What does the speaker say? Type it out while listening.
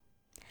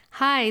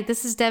Hi,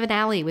 this is Devin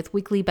Alley with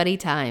Weekly Buddy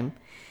Time.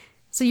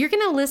 So you're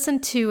going to listen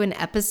to an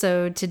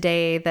episode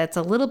today that's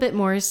a little bit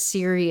more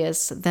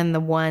serious than the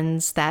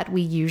ones that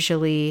we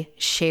usually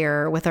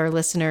share with our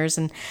listeners.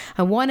 And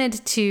I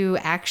wanted to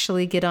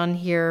actually get on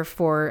here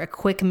for a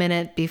quick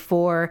minute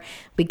before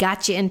we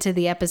got you into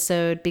the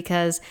episode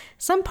because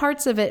some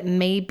parts of it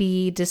may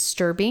be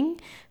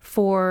disturbing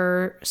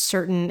for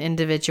certain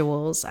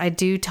individuals. I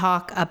do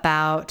talk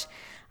about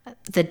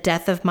the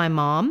death of my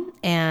mom,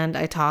 and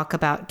I talk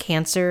about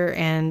cancer,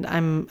 and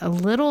I'm a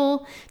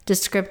little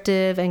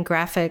descriptive and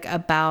graphic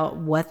about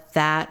what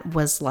that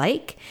was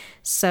like.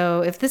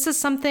 So if this is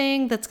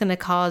something that's going to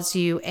cause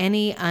you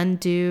any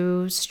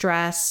undue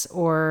stress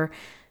or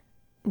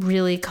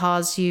really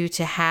cause you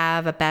to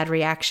have a bad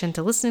reaction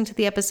to listening to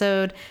the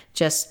episode,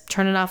 just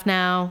turn it off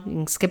now. You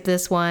can skip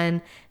this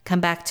one,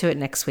 come back to it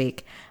next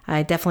week.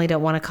 I definitely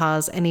don't want to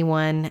cause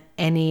anyone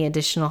any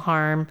additional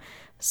harm.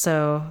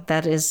 So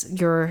that is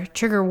your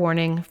trigger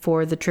warning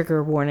for the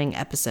trigger warning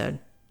episode.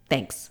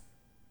 Thanks.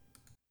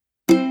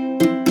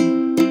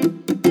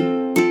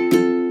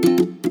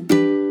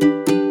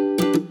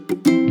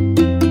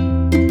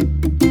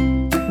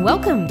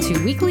 Welcome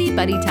to Weekly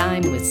Buddy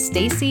Time with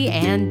Stacy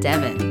and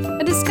Devin,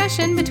 a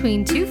discussion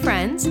between two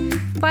friends,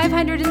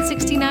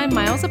 569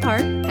 miles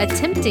apart,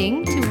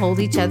 attempting to hold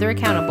each other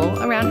accountable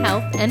around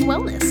health and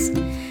wellness.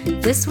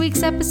 This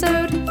week's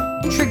episode,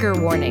 trigger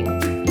warning.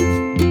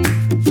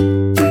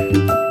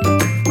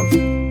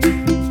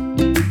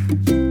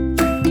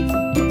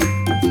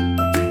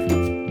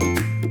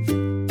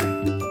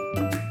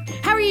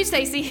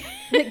 Stacy.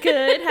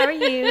 Good. How are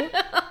you?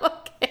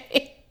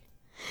 Okay.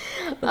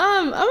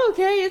 I'm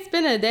okay. It's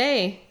been a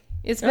day.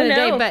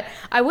 But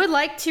I would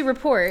like to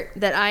report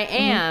that I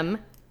am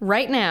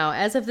right now,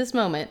 as of this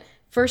moment,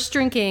 first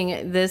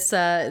drinking this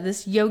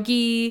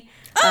Yogi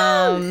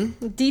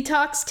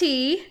detox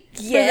tea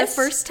for the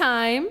first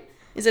time.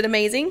 Is it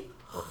amazing?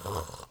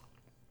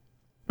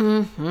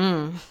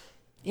 Mm-hmm.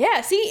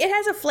 Yeah, see, it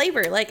has a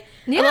flavor. Like,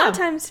 a lot of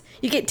times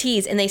you get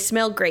teas and they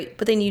smell great,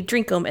 but then you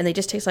drink them and they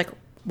just taste like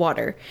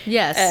water.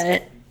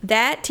 Yes.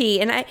 That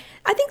tea, and I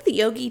think the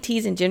Yogi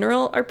teas in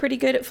general are pretty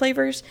good at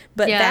flavors,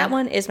 but that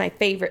one is my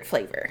favorite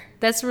flavor.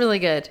 That's really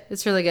good.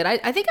 It's really good.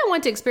 I think I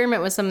want to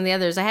experiment with some of the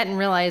others. I hadn't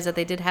realized that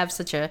they did have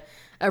such a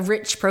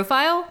rich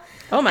profile.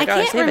 Oh my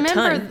gosh, they have a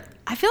ton.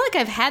 I feel like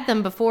I've had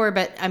them before,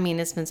 but I mean,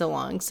 it's been so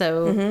long.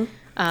 So,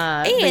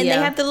 and they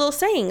have the little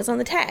sayings on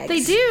the tags.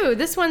 They do.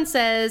 This one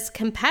says,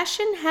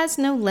 "Compassion has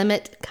no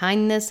limit.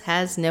 Kindness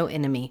has no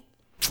enemy."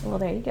 Well,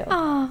 there you go.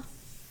 Oh.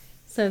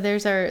 So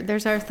there's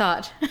our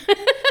thought.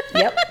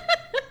 Yep.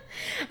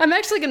 I'm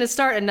actually going to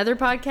start another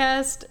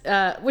podcast,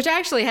 which I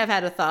actually have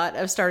had a thought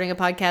of starting a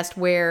podcast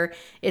where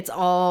it's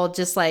all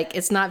just like,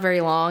 it's not very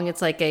long.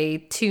 It's like a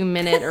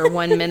 2-minute or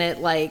 1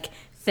 minute like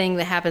thing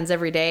that happens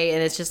every day.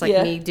 And it's just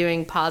like me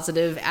doing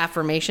positive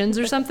affirmations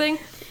or something.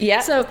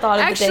 Yeah. So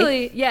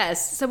actually,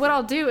 yes. So what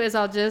I'll do is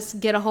I'll just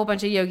get a whole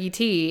bunch of Yogi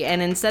tea,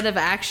 and instead of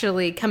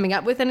actually coming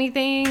up with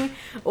anything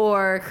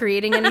or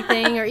creating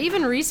anything or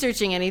even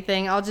researching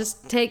anything, I'll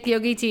just take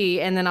Yogi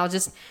tea and then I'll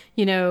just,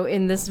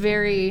 in this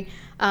very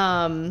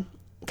kind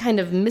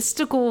of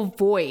mystical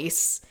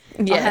voice,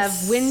 I'll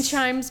have wind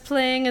chimes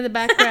playing in the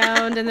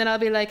background, and then I'll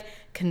be like,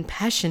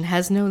 "Compassion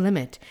has no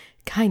limit.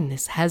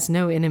 Kindness has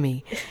no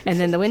enemy." And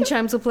then the wind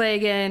chimes will play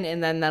again,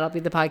 and then that'll be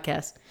the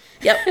podcast.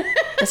 Yep.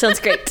 That sounds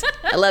great.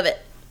 I love it.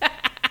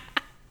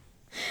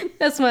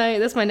 That's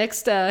my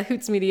next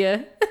Hoots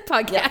Media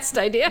podcast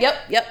idea.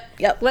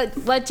 Yep.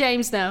 Let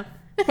James know.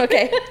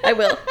 Okay, I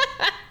will.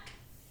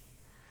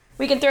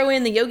 We can throw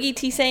in the Yogi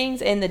tea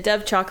sayings and the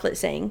Dove chocolate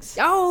sayings.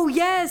 Oh,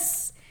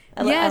 yes.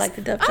 I like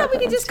the Dove chocolate. Oh,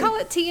 we could just call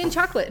it tea and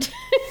chocolate.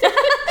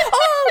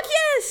 Oh,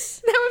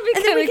 yes. That would be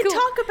kind of cool.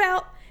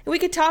 We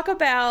could talk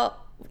about,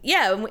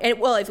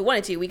 well, if we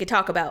wanted to, we could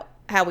talk about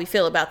how we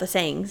feel about the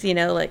sayings,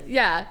 like.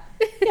 Yeah.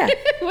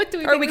 What do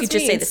we Or we could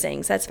just say the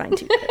sayings. That's fine,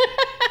 too.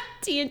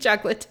 Tea and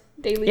chocolate.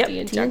 Daily tea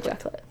and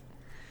chocolate.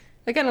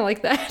 I kind of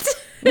like that.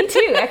 Me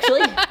too,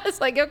 actually.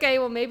 It's like, okay,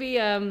 well, maybe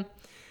I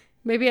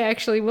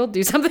actually will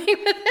do something with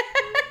it.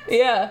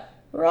 Yeah.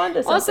 We're on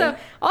to something.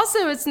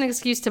 Also, it's an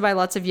excuse to buy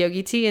lots of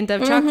Yogi tea and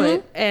Dove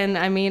chocolate. And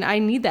I mean, I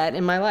need that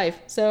in my life.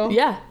 So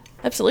yeah,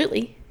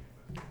 absolutely.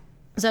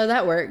 So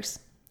that works.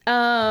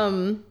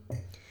 Yeah,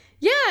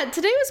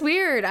 today was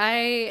weird.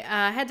 I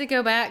had to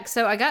go back.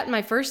 So I got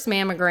my first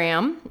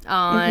mammogram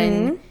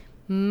on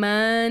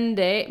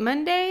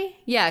Monday.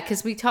 Yeah,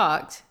 because we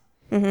talked.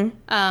 And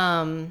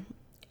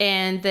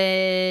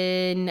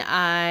then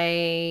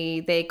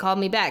they called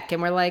me back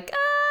and were like,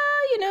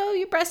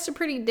 your breasts are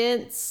pretty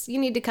dense. You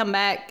need to come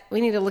back. We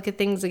need to look at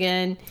things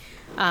again.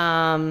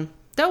 Don't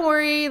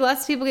worry.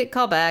 Lots of people get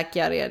called back,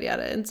 yada, yada,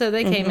 yada. And so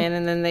they came in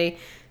and then they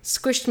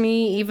squished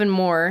me even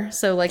more.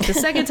 So like the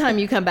second time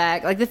you come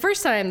back, like the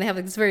first time they have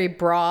like this very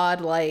broad,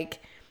 like,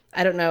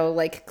 I don't know,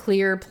 like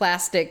clear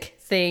plastic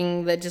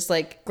thing that just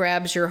like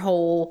grabs your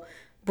whole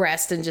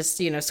breast and just,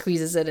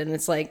 squeezes it. And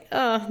it's like,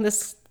 oh,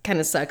 this kind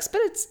of sucks,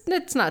 but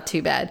it's not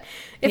too bad.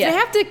 If they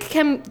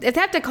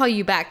have to call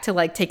you back to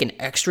like take an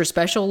extra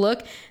special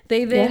look,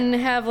 they then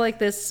have like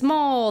this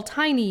small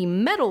tiny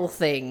metal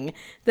thing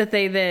that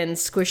they then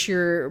squish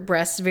your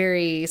breasts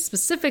very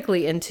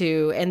specifically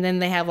into, and then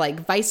they have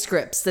like vice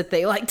grips that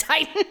they like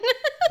tighten.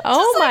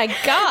 Oh my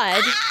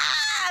God.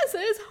 So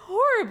it's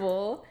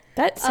horrible.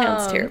 That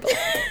sounds terrible.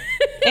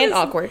 And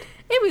awkward.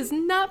 It was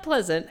not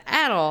pleasant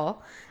at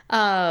all.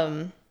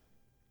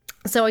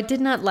 So I did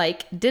not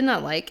like,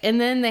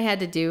 and then they had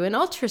to do an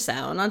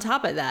ultrasound on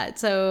top of that.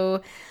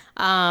 So,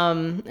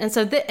 and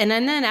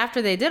then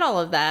after they did all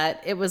of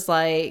that, it was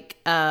like,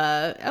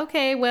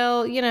 okay,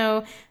 well, you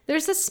know,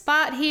 there's a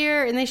spot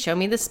here, and they show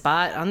me the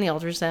spot on the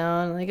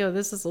ultrasound. Like, oh,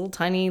 this is a little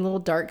tiny, little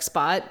dark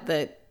spot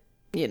that,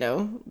 you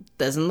know,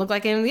 doesn't look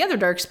like any of the other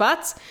dark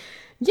spots.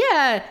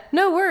 Yeah,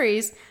 no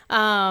worries.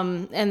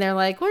 And they're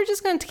like, we're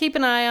just going to keep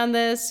an eye on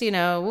this. You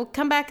know, we'll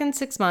come back in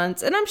 6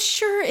 months. And I'm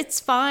sure it's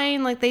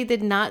fine. Like, they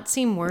did not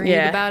seem worried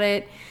about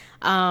it.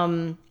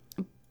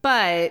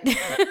 But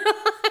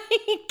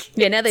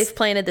now they've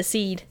planted the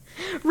seed.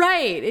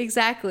 Right,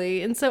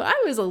 exactly. And so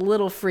I was a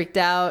little freaked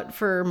out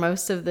for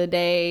most of the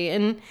day.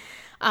 And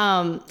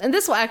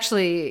this will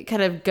actually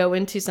kind of go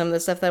into some of the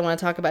stuff that I want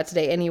to talk about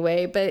today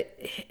anyway. But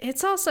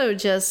it's also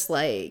just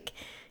like,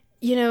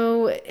 you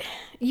know,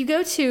 you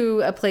go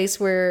to a place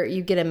where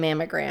you get a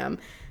mammogram.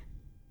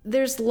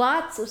 There's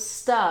lots of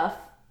stuff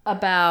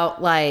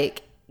about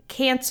like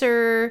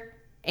cancer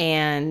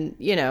and,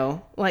 you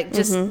know, like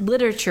just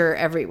literature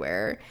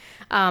everywhere.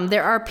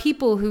 There are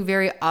people who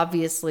very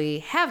obviously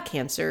have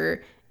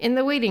cancer in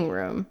the waiting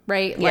room,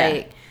 right? Yeah.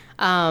 Like,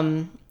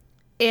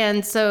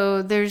 and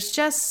so there's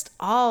just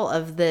all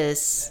of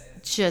this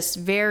just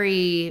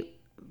very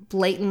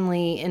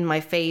blatantly in my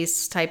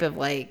face type of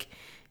like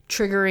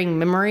triggering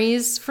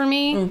memories for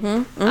me.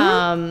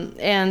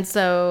 And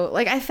so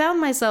like I found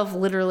myself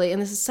literally,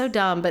 and this is so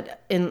dumb,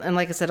 but and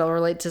like I said, I'll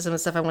relate to some of the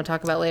stuff I want to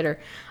talk about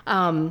later.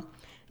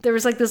 There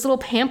was like this little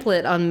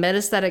pamphlet on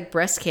metastatic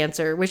breast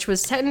cancer, which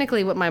was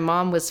technically what my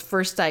mom was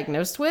first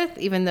diagnosed with,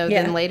 even though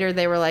then later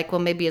they were like,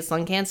 well, maybe it's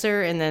lung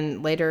cancer. And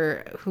then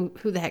later, who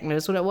the heck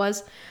knows what it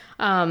was.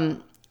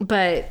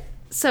 But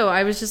so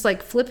I was just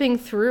like flipping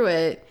through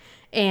it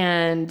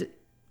and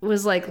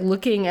was like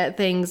looking at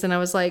things, and I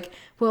was like,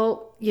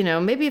 well, you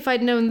know, maybe if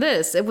I'd known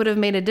this, it would have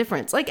made a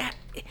difference. Like,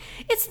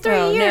 it's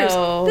 3 years.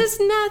 No. There's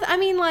not, I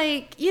mean,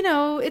 like, you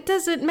know, it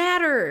doesn't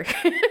matter.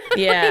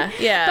 Yeah.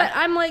 But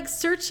I'm like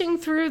searching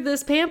through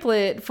this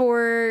pamphlet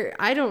for,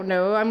 I don't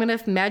know, I'm going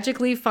to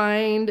magically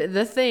find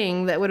the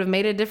thing that would have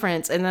made a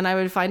difference. And then I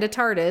would find a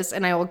TARDIS,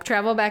 and I will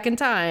travel back in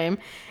time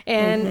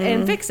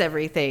and fix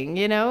everything,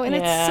 you know? And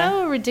it's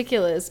so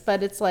ridiculous,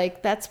 but it's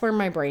like, that's where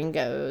my brain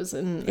goes.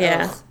 And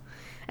ugh.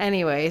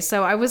 Anyway,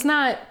 so I was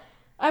not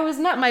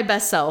my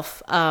best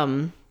self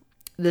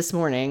this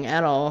morning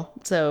at all.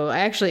 So I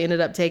actually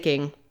ended up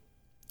taking,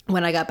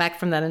 when I got back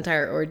from that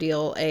entire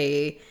ordeal,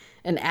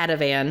 an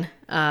Ativan,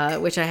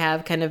 which I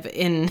have kind of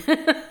in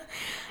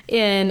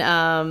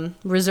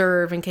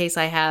reserve in case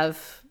I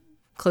have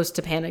close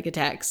to panic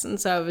attacks. And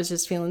so I was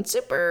just feeling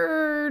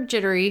super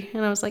jittery,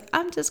 and I was like,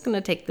 I'm just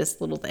gonna take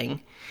this little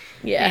thing.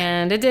 Yeah,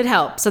 and it did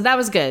help. So that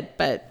was good.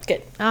 But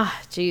good.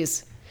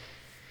 Geez,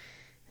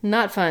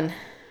 not fun.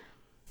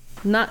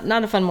 Not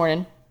a fun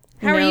morning.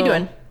 How are you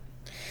doing?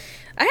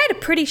 I had a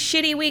pretty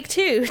shitty week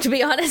too, to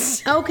be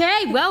honest.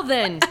 Okay, well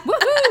then.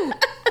 Woohoo!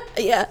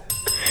 Yeah.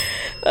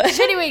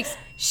 Shitty weeks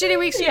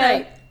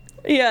unite.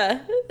 Yeah.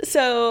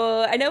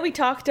 So I know we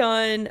talked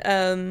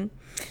on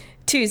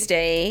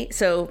Tuesday,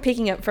 so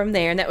picking up from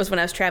there, and that was when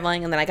I was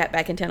traveling, and then I got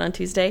back in town on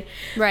Tuesday.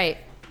 Right.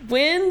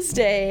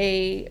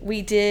 Wednesday,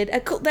 we did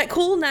that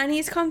cool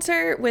 90s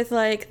concert with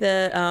like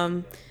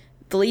the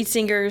lead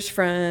singers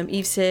from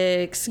Eve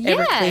 6,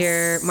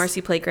 Everclear,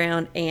 Marcy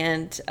Playground,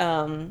 and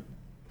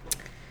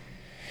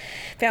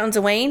Fountains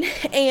of Wayne.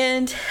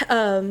 And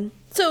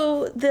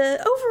so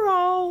the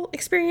overall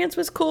experience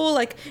was cool.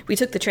 Like, we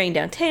took the train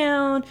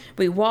downtown,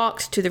 we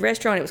walked to the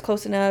restaurant, it was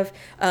close enough.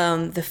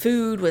 The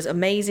food was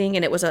amazing,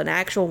 and it was an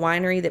actual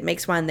winery that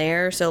makes wine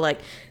there. So like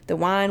the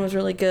wine was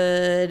really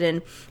good,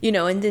 and you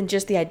know, and then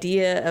just the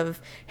idea of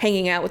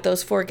hanging out with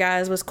those 4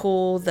 guys was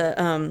cool.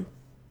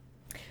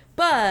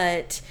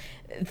 But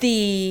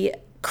the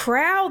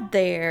crowd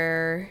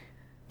there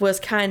was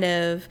kind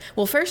of,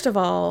 well, first of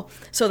all,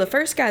 so the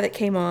first guy that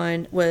came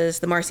on was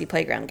the Marcy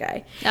Playground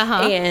guy.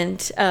 And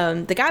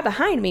the guy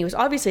behind me was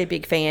obviously a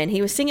big fan.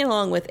 He was singing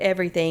along with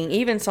everything,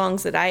 even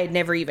songs that I had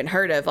never even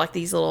heard of, like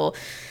these little,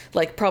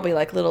 like probably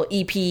like little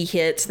EP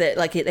hits that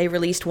like they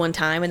released one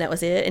time and that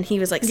was it. And he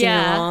was like singing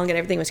along and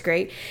everything was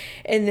great.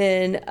 And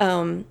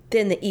then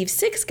the Eve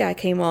 6 guy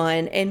came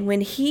on, and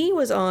when he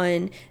was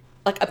on,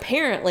 like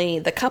apparently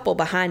the couple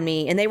behind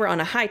me, and they were on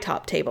a high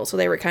top table, so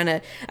they were kind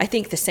of, I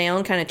think the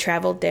sound kind of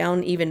traveled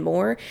down even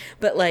more,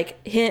 but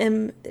like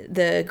him,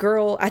 the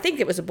girl, I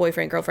think it was a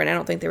boyfriend girlfriend, I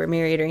don't think they were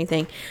married or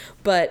anything,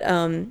 but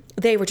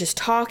they were just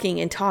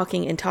talking and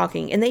talking and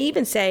talking, and they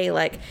even say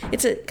like,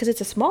 because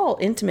it's a small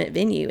intimate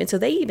venue, and so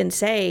they even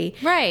say,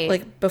 right,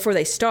 like before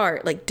they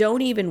start, like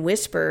don't even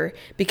whisper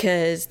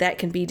because that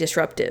can be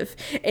disruptive.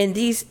 And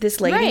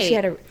this lady, right, she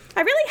had a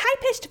really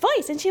high-pitched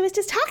voice, and she was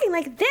just talking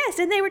like this,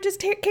 and they were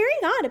just carrying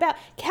on about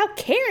how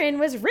Karen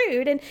was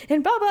rude and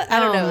blah blah. I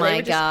don't know. Oh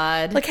my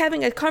God. Like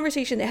having a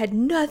conversation that had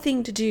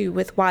nothing to do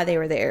with why they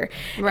were there.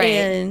 Right.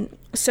 And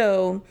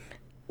so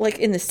like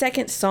in the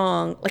second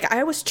song, like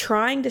I was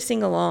trying to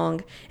sing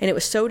along, and it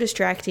was so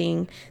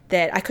distracting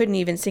that I couldn't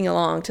even sing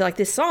along to like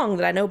this song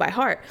that I know by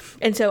heart.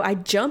 And so I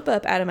jump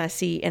up out of my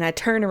seat and I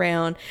turn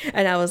around,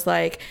 and I was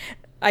like,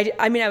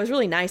 I mean, I was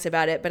really nice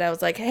about it, but I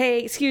was like, hey,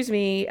 excuse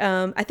me,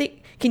 I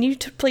think, can you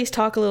please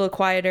talk a little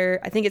quieter?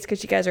 I think it's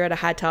because you guys are at a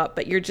high top,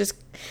 but you're just,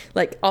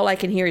 like, all I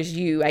can hear is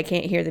you. I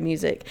can't hear the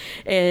music.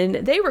 And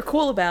they were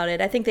cool about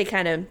it. I think they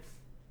kind of,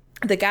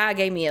 the guy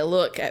gave me a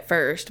look at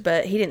first,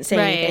 but he didn't say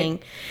anything.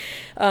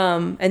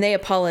 And they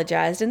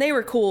apologized, and they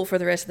were cool for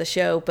the rest of the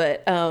show,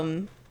 but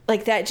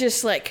like that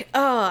just like,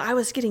 oh, I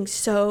was getting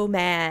so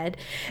mad.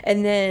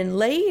 And then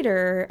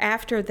later,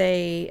 after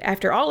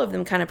all of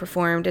them kind of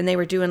performed, and they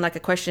were doing like a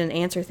question and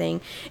answer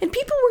thing, and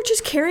people were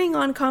just carrying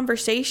on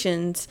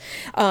conversations,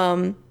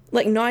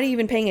 like not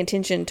even paying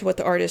attention to what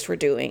the artists were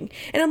doing.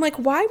 And I'm like,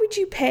 why would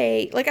you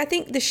pay? Like, I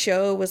think the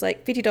show was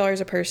like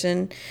 $50 a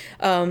person.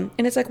 And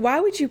it's like,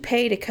 why would you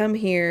pay to come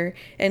here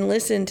and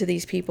listen to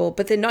these people,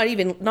 but then not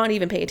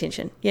even pay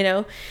attention, you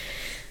know?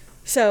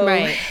 So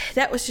right,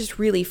 that was just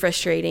really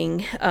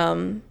frustrating,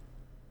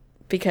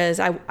 because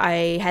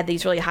I had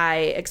these really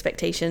high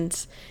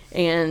expectations,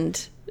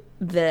 and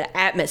the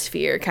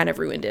atmosphere kind of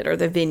ruined it, or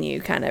the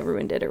venue kind of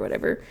ruined it, or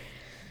whatever.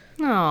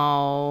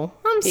 Oh,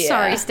 I'm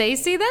sorry,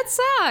 Stacy. That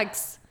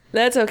sucks.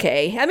 That's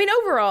okay. I mean,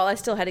 overall, I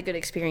still had a good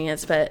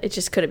experience, but it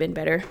just could have been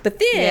better. But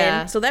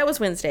then, so that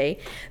was Wednesday.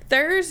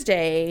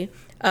 Thursday,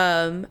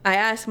 I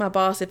asked my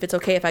boss if it's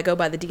okay if I go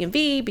by the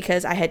DMV,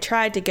 because I had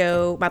tried to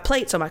go, my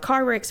plates on my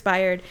car were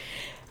expired.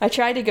 I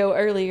tried to go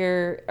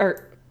earlier,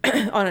 or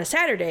on a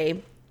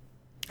Saturday,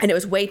 and it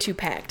was way too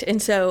packed.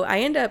 And so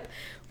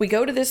we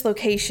go to this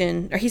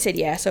location, or he said,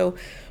 yeah. So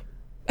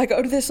I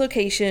go to this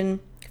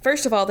location.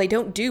 First of all, they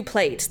don't do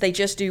plates. They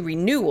just do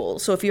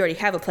renewals. So if you already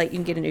have a plate, you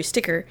can get a new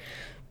sticker.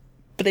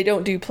 But they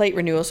don't do plate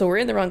renewal. So we're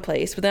in the wrong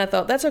place. But then I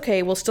thought, that's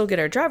okay. We'll still get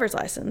our driver's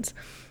license.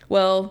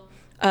 Well,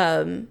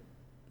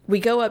 we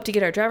go up to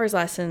get our driver's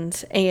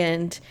license.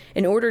 And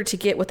in order to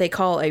get what they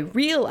call a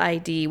real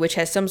ID, which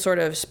has some sort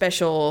of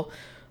special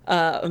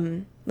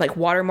like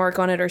watermark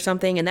on it or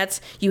something.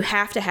 And you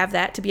have to have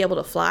that to be able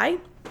to fly.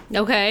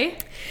 Okay.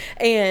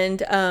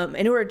 And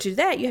in order to do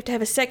that, you have to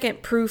have a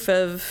second proof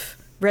of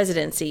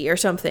residency or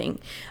something,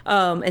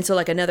 and so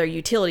like another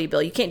utility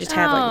bill. You can't just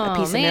have like a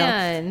piece of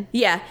mail.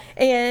 Yeah.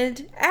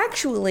 And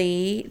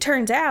actually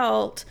turns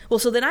out, well,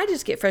 so then I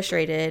just get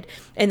frustrated,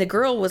 and the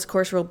girl was of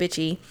course real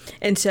bitchy,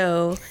 and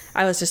so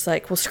I was just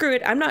like, well, screw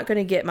it, I'm not going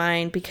to get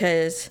mine,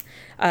 because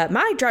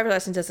my driver's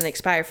license doesn't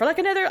expire for like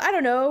another, I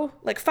don't know,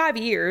 like 5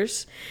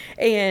 years.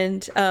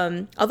 And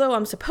although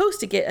I'm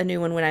supposed to get a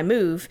new one when I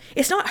move,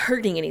 it's not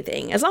hurting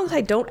anything. As long as I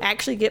don't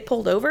actually get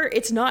pulled over,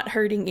 it's not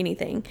hurting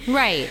anything.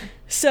 Right.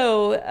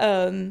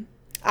 So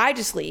I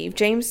just leave.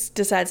 James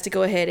decides to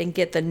go ahead and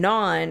get the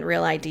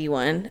non-real ID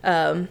one.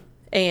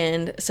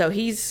 And so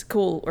he's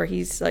cool, or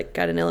he's like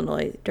got an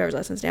Illinois driver's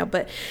license now.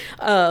 But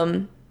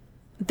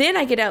then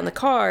I get out in the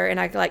car, and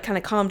I like kind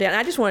of calm down.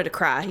 I just wanted to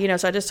cry, you know,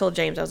 so I just told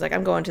James, I was like,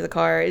 I'm going to the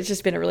car. It's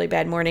just been a really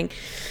bad morning.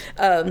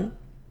 And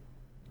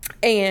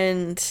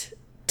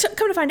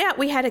come to find out,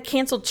 we had a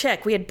canceled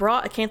check. We had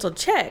brought a canceled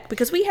check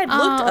because we had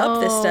looked up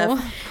this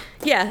stuff.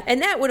 Yeah,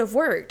 and that would have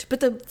worked.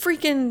 But the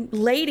freaking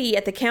lady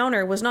at the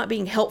counter was not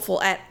being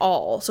helpful at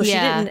all. So she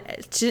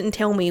didn't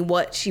tell me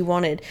what she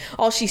wanted.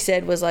 All she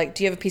said was like,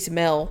 do you have a piece of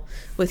mail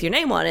with your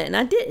name on it? And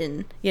I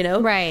didn't, you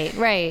know? Right,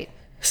 right.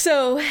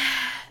 So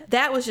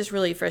that was just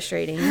really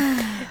frustrating.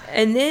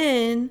 And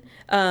then,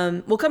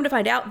 we'll come to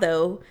find out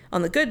though,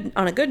 on a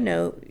good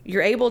note,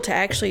 you're able to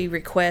actually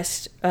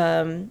request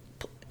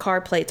car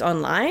plates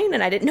online,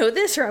 and I didn't know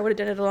this, or I would have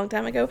done it a long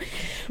time ago.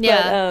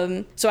 Yeah.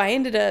 But, so I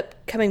ended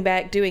up coming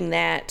back, doing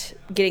that,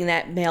 getting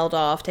that mailed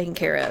off, taken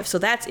care of. So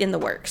that's in the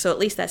work. So at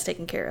least that's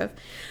taken care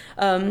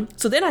of.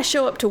 So then I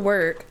show up to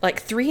work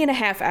like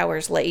 3.5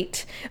 hours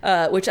late,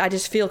 which I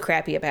just feel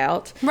crappy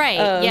about.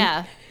 Right.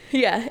 Yeah.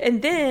 Yeah.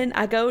 And then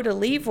I go to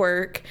leave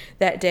work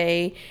that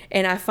day,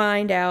 and I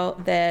find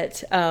out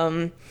that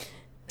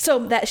so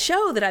that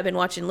show that I've been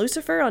watching,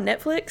 Lucifer on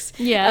Netflix,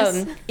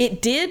 yes,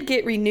 it did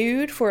get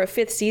renewed for a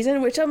 5th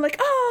season, which I'm like,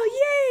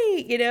 oh,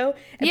 yay, you know?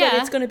 Yeah.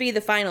 But it's going to be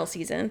the final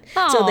season.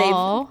 Aww.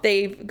 So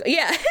they've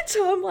yeah.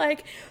 So I'm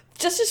like,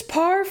 just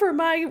par for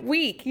my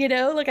week, you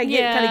know? Like I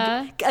get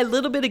kind of a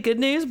little bit of good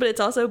news, but it's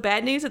also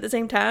bad news at the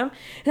same time.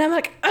 And I'm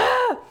like,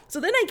 ah! So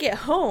then I get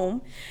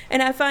home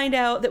and I find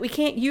out that we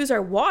can't use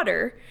our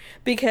water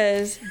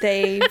because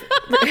they've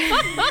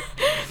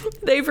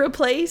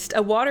replaced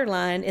a water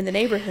line in the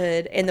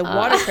neighborhood and the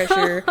water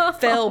pressure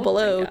fell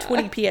below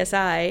 20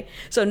 psi.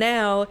 So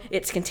now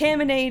it's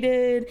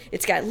contaminated.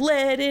 It's got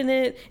lead in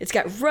it. It's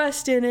got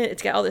rust in it.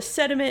 It's got all this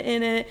sediment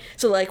in it.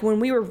 So like when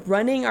we were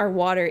running our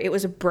water, it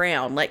was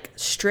brown, like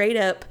straight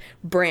up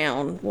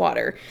brown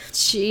water.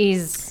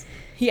 Jeez.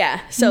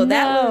 Yeah. So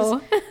that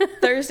was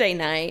Thursday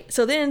night.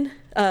 So then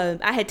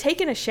I had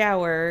taken a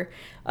shower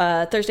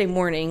Thursday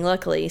morning,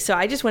 luckily. So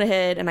I just went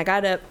ahead and I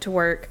got up to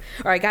work,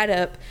 or I got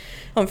up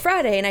on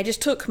Friday and I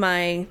just took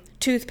my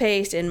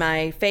toothpaste and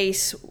my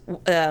face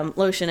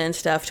lotion and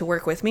stuff to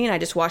work with me. And I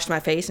just washed my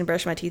face and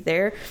brushed my teeth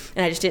there.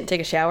 And I just didn't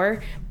take a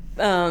shower.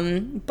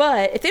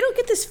 But if they don't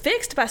get this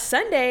fixed by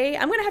Sunday,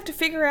 I'm going to have to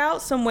figure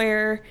out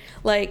somewhere,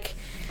 like,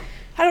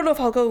 I don't know if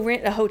I'll go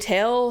rent a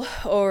hotel,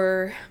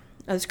 or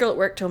this girl at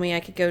work told me I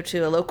could go to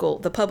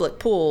the public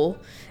pool,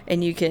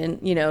 and you can,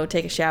 you know,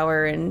 take a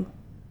shower and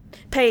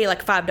pay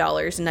like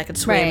 $5 and I could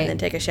swim and then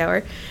take a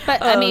shower.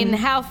 But I mean,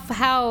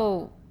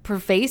 how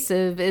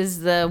pervasive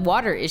is the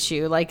water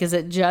issue? Like, is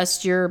it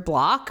just your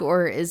block,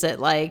 or is it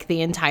like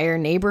the entire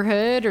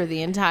neighborhood or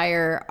the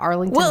entire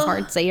Arlington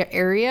Heights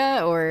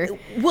area? Or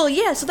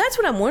yeah, so that's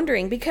what I'm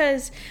wondering,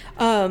 because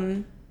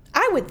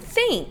I would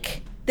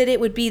think that it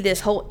would be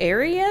this whole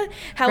area.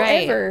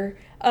 However,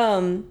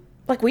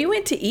 like we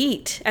went to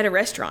eat at a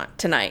restaurant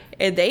tonight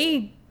and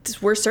they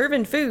were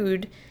serving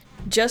food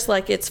just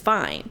like it's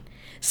fine.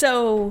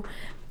 So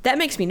that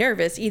makes me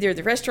nervous. Either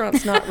the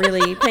restaurant's not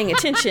really paying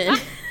attention,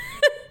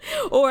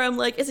 or I'm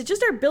like, is it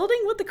just our building?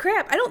 What the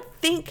crap? I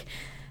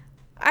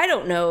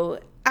don't know.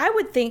 I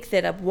would think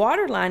that a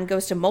water line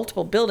goes to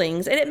multiple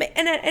buildings, and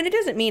it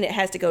doesn't mean it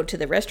has to go to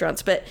the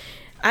restaurants, but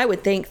I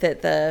would think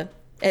that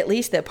at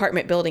least the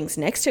apartment buildings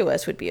next to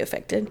us would be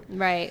affected.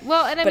 Right.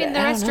 Well, and I mean, the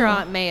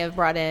restaurant may have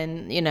brought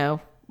in, you know,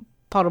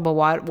 potable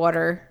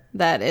water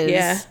that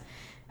is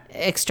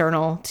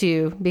external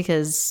too,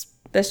 because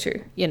that's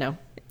true. You know,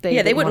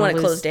 they wouldn't want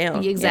to close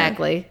down.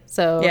 Exactly. Yeah.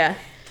 So,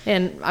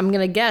 and I'm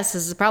going to guess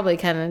this is probably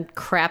kind of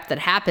crap that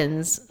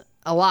happens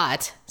a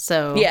lot.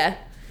 So,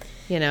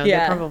 you know,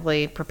 they're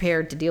probably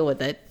prepared to deal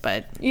with it,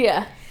 but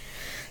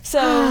so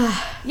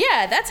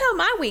that's how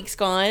my week's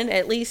gone,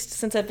 at least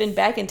since I've been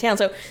back in town.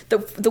 So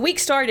the week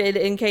started,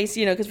 in case,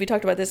 you know, because we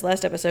talked about this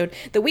last episode,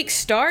 the week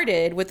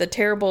started with a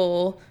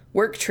terrible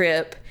work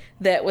trip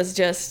that was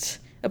just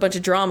a bunch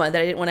of drama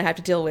that I didn't want to have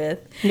to deal with.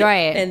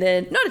 Right. And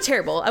then,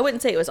 I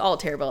wouldn't say it was all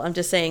terrible. I'm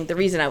just saying the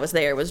reason I was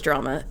there was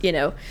drama, you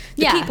know.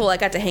 The people I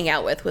got to hang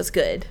out with was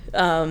good.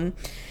 Work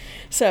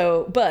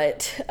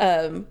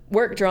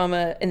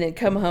drama, and then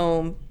come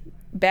home,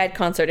 bad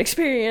concert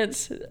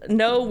experience,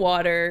 no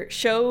water,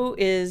 show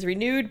is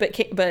renewed but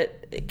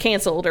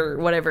canceled or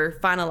whatever,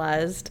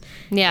 finalized.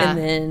 Yeah.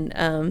 And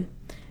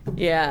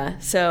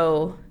then,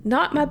 so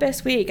not my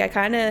best week.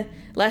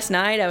 Last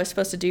night I was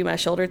supposed to do my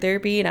shoulder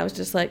therapy and I was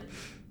just like,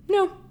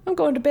 no, I'm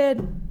going to bed.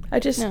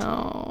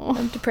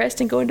 I'm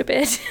depressed and going to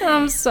bed.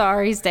 I'm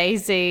sorry,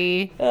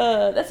 Stacy.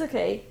 That's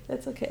okay.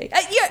 Don't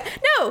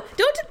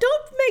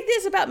make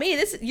this about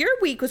me. Your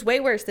week was way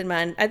worse than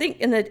mine. I think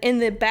in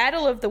the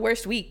battle of the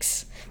worst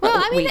weeks.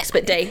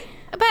 Day.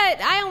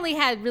 But I only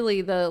had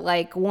really the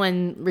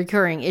one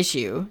recurring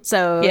issue.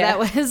 So that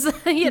was,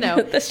 you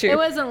know, that's true. It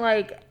wasn't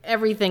like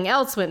everything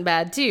else went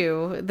bad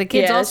too. The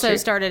kids also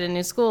started a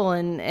new school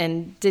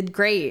and did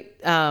great.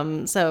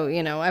 So,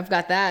 you know, I've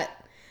got that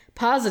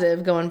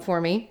positive going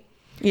for me.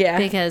 Yeah.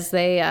 Because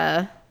they,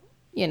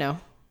 you know,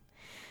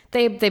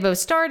 they both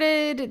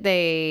started,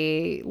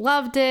 they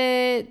loved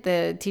it.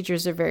 The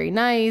teachers are very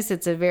nice.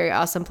 It's a very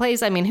awesome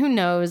place. I mean, who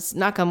knows,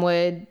 knock on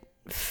wood,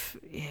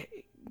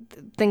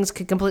 things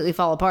could completely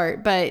fall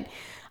apart, but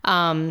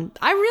I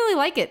really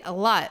like it a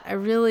lot. I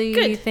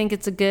really think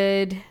it's a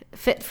good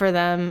fit for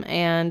them,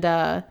 and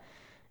I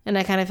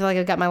kind of feel like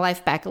I've got my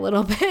life back a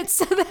little bit,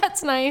 so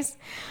that's nice.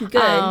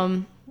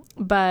 Good.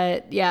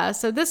 But yeah,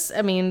 so this,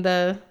 I mean,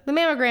 the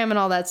mammogram and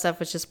all that stuff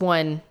was just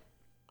one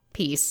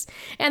piece,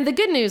 and the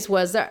good news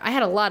was that I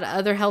had a lot of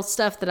other health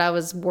stuff that I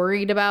was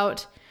worried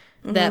about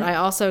that I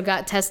also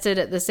got tested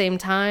at the same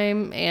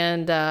time,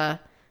 and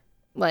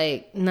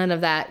none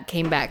of that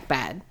came back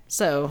bad.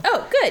 So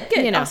good,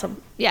 you know,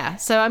 awesome. Yeah,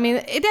 so I mean,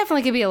 it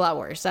definitely could be a lot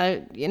worse.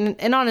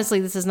 And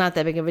honestly, this is not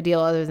that big of a deal,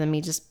 other than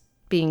me just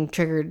being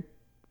triggered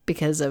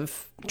because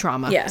of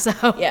trauma. Yeah.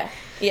 So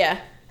yeah.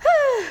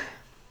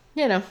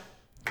 You know,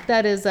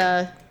 that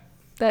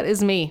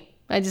is me.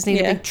 I just need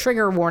a big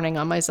trigger warning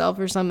on myself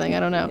or something. I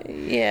don't know.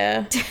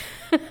 Yeah.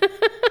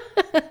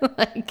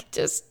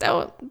 Just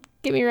don't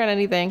get me around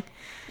anything.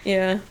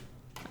 Yeah.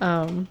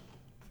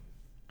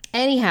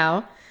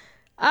 Anyhow,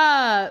 but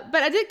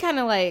I did kind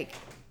of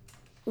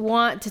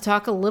want to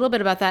talk a little bit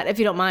about that, if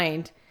you don't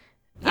mind.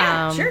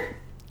 Yeah, sure.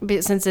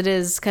 Since it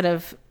is kind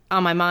of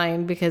on my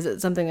mind because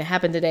it's something that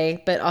happened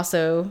today, but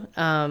also,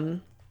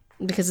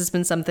 because it's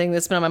been something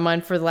that's been on my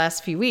mind for the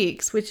last few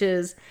weeks, which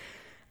is,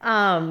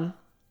 I'm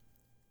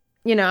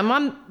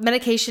on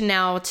medication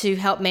now to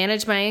help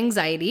manage my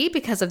anxiety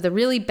because of the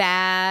really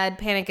bad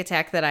panic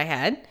attack that I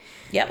had.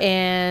 Yep.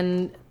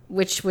 And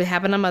which would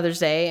happen on Mother's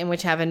Day, and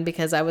which happened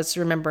because I was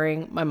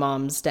remembering my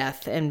mom's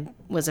death and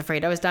was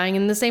afraid I was dying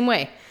in the same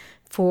way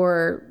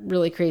for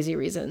really crazy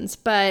reasons.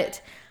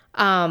 But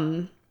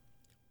in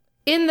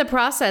the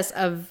process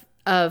of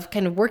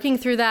kind of working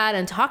through that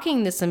and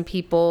talking to some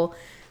people,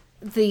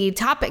 the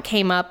topic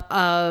came up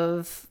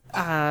of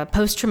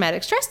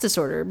post-traumatic stress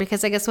disorder,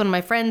 because I guess one of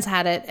my friends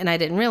had it and I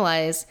didn't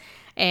realize.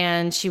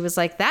 And she was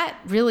like, that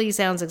really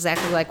sounds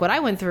exactly like what I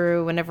went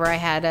through whenever I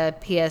had a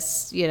PTSD,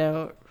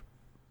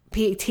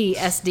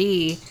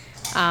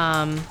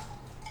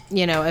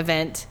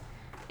 event.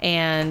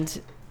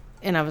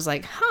 And I was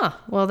like,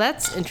 well,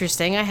 that's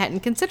interesting. I hadn't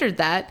considered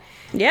that.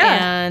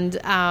 Yeah. And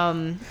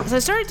so I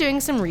started doing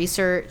some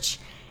research,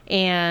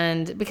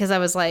 and because I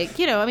was like,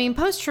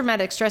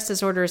 post-traumatic stress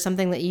disorder is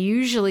something that you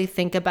usually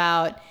think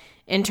about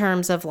in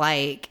terms of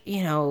like,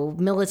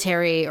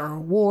 military or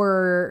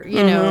war,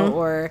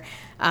 or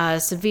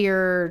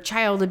severe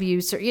child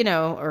abuse, or,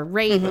 or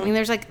rape. I mean,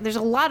 there's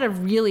a lot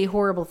of really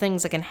horrible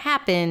things that can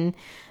happen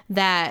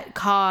that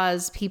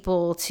cause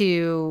people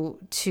to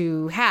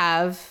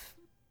have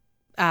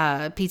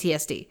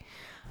PTSD.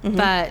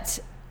 But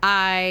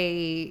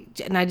I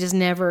just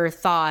never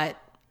thought,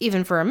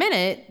 even for a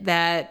minute,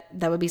 that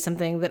would be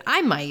something that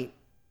I might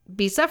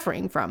be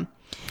suffering from.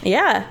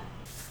 Yeah.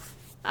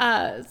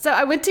 So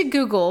I went to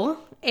Google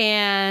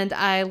and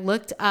I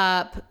looked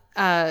up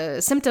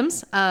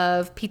symptoms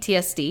of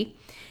PTSD.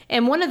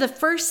 And one of the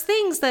first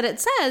things that it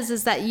says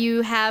is that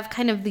you have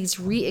kind of these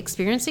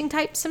re-experiencing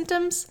type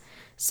symptoms.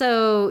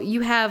 So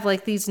you have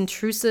like these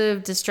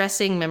intrusive,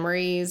 distressing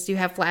memories. You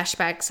have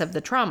flashbacks of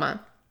the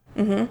trauma.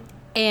 Mm-hmm.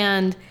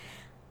 And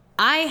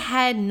I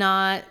had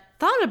not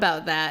thought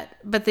about that.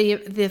 But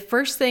the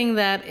first thing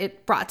that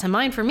it brought to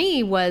mind for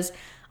me was,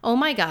 oh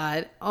my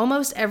God,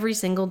 almost every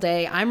single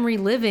day I'm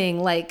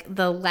reliving like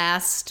the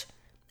last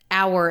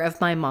hour of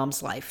my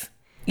mom's life.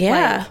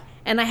 Yeah.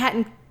 And I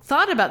hadn't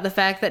thought about the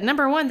fact that,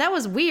 number one, that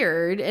was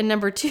weird. And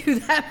number two,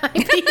 that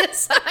might be a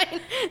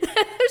sign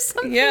that there's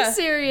something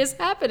serious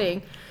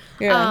happening.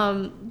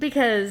 Yeah.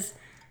 Because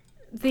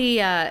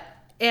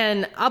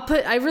and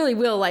I really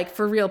will, like,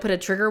 for real, put a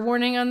trigger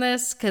warning on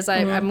this, because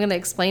I'm going to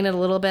explain it a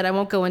little bit. I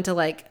won't go into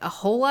like a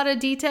whole lot of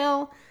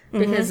detail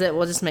because it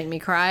will just make me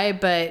cry.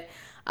 But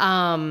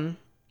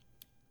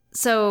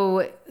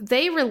so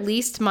they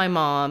released my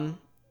mom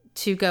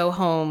to go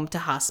home to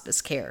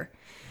hospice care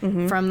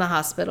from the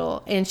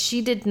hospital. And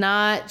she'd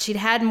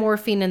had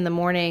morphine in the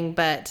morning,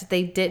 but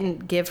they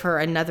didn't give her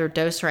another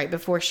dose right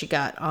before she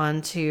got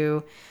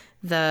onto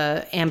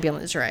the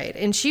ambulance ride.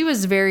 And she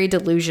was very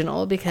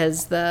delusional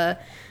because the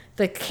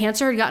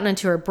cancer had gotten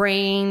into her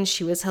brain.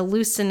 She was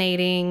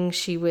hallucinating.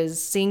 She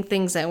was seeing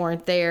things that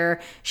weren't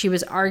there. She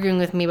was arguing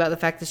with me about the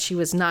fact that she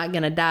was not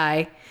going to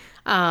die.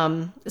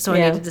 So I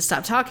needed to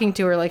stop talking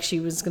to her like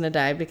she was going to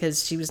die,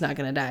 because she was not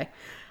going to die.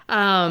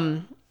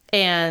 But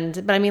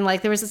I mean,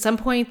 like, there was at some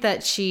point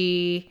that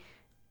she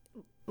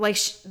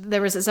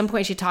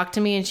talked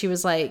to me and she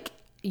was like,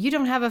 you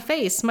don't have a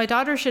face. My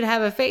daughter should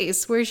have a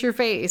face. Where's your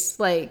face?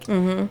 Like,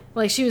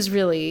 like, she was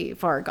really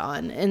far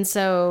gone. And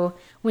so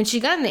when she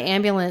got in the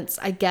ambulance,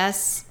 I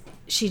guess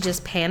she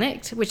just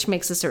panicked, which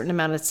makes a certain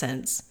amount of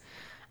sense.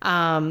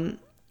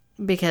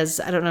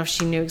 Because I don't know if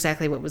she knew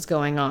exactly what was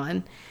going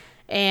on.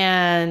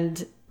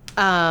 And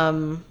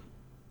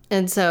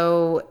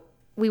so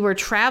we were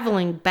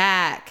traveling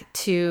back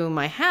to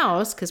my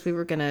house because we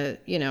were gonna,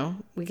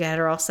 we got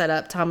her all set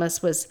up.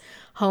 Thomas was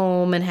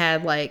home and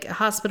had like a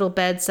hospital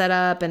bed set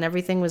up and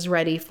everything was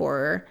ready for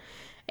her.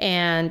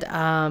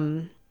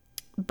 And,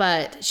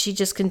 but she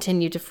just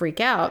continued to freak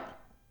out.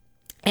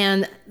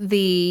 And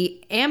there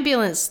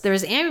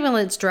was an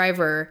ambulance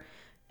driver,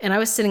 and I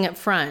was sitting up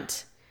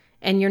front,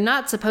 and you're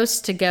not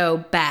supposed to go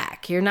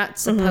back. You're not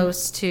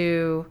supposed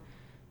to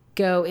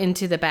go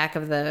into the back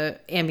of the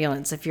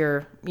ambulance if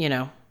you're,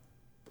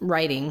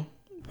 riding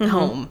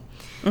home.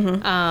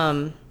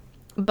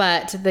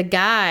 But the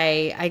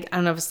guy, I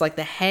don't know if it's like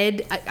the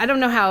head, I don't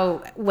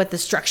know what the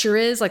structure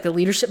is, like the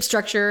leadership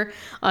structure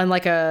on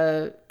like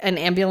an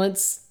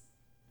ambulance,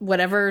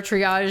 whatever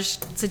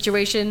triage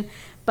situation.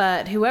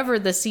 But whoever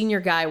the senior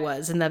guy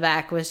was in the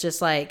back was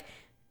just like,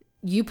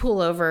 you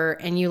pull over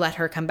and you let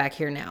her come back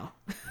here now.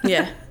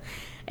 Yeah.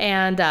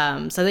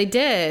 And so they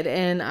did.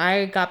 And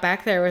I got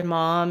back there with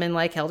Mom and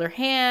like held her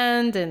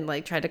hand and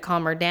like tried to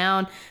calm her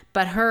down.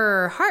 But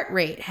her heart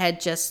rate had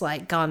just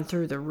like gone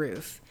through the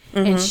roof.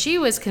 And she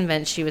was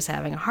convinced she was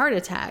having a heart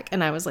attack.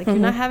 And I was like, you're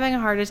not having a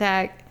heart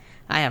attack.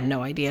 I have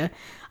no idea.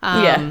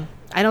 I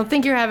don't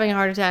think you're having a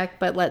heart attack,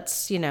 but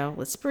let's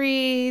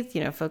breathe,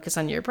 focus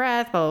on your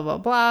breath, blah, blah,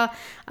 blah,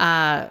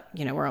 blah.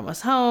 We're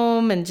almost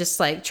home, and just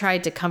like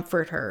tried to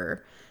comfort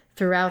her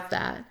throughout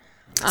that.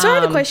 So I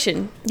have a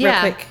question real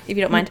quick, if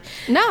you don't mind.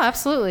 No,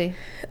 absolutely.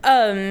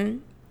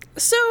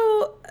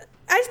 So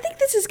I think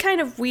this is kind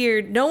of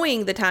weird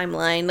knowing the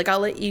timeline. Like, I'll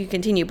let you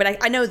continue,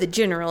 but I know the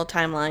general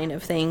timeline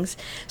of things.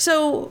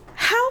 So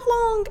how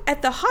long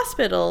at the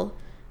hospital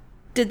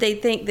did they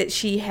think that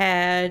she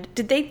had?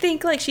 Did they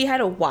think like she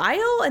had a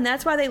while and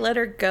that's why they let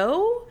her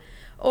go?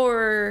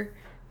 Or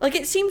like,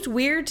 it seems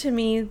weird to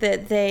me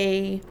that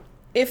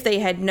if they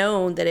had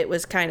known that it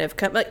was kind of,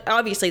 like,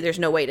 obviously there's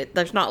no way to,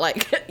 there's not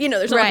like,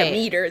 there's not like a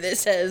meter that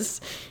says,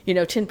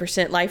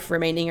 10% life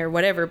remaining or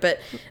whatever. But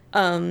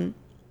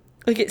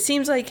like, it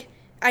seems like,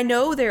 I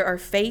know there are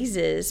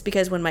phases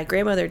because when my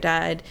grandmother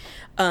died,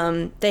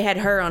 they had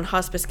her on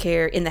hospice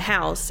care in the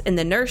house, and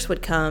the nurse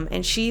would come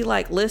and she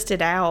like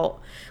listed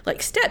out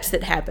like steps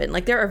that happen.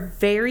 Like, there are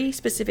very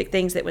specific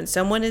things that when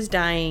someone is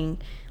dying,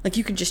 like,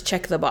 you can just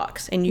check the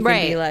box and you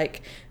can be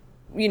like,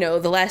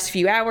 the last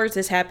few hours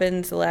this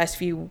happens, the last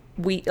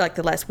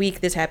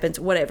week this happens,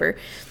 whatever.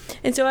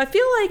 And so I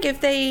feel like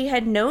if they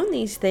had known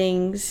these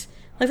things,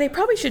 like, they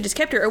probably should have just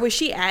kept her. Or was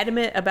she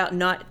adamant about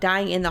not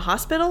dying in the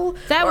hospital?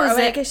 That was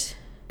it. I guess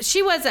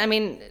she was. I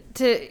mean,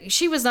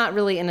 she was not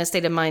really in a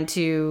state of mind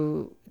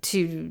to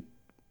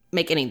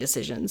make any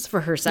decisions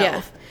for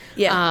herself.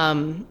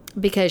 Yeah.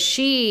 Because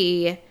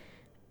she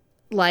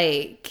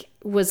like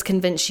was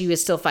convinced she was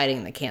still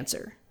fighting the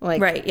cancer.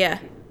 Like, right. Yeah.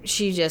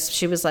 She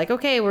was like,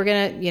 okay, we're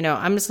gonna,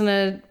 I'm just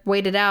gonna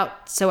wait it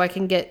out so I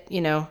can get,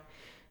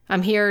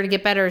 I'm here to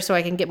get better so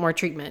I can get more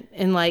treatment.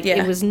 And like,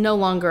 it was no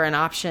longer an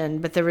option,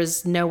 but there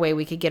was no way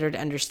we could get her to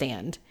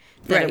understand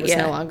that it was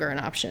no longer an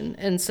option.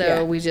 And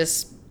so we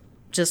just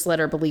let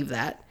her believe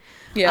that.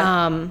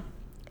 Yeah.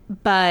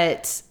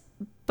 But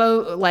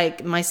both,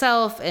 like,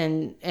 myself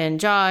and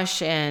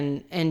Josh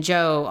and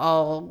Joe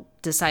all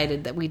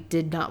decided that we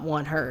did not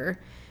want her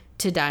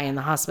to die in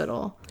the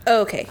hospital.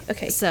 Oh, okay.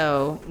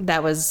 So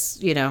that was,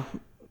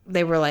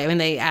 they were like,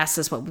 they asked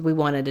us what we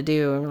wanted to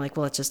do, and we're like,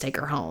 well, let's just take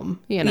her home,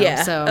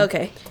 Yeah. So,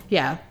 okay.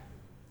 Yeah.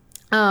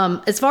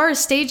 As far as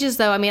stages,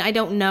 though, I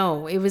don't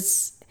know. It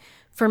was,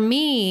 for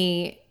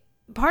me,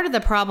 part of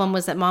the problem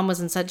was that Mom was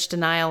in such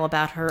denial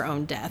about her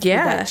own death.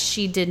 Yeah. That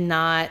she did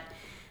not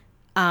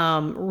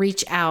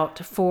reach out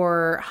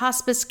for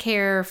hospice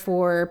care,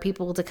 for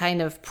people to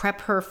kind of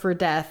prep her for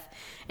death.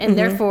 And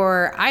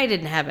therefore, I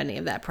didn't have any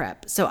of that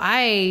prep. So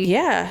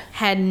I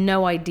had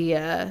no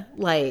idea,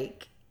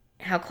 like,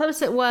 how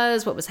close it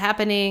was, what was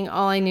happening.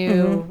 All I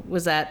knew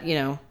was that,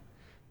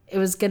 it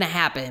was going to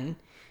happen.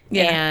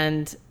 Yeah.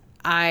 And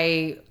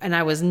I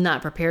was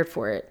not prepared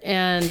for it.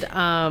 And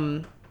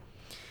how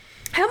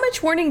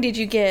much warning did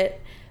you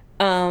get?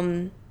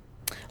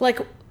 Like,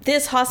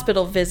 this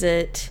hospital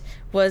visit,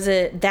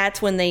 that's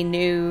when they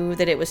knew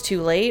that it was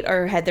too late?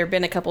 Or had there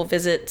been a couple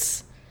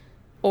visits?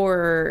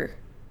 Or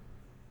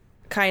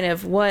kind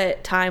of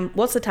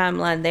what's the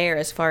timeline there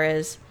as far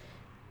as,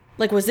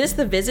 like, was this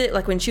the visit,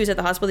 like, when she was at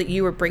the hospital that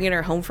you were bringing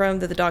her home from,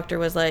 that the doctor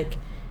was like,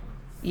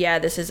 yeah,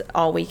 this is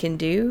all we can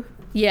do?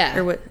 Yeah.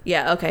 Or what?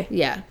 Yeah. Okay.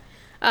 Yeah.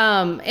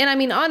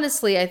 And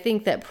honestly, I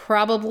think that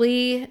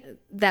probably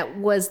that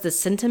was the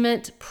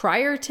sentiment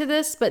prior to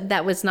this, but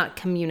that was not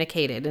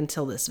communicated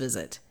until this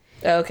visit.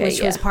 Okay.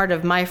 Which was part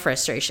of my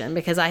frustration,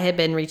 because I had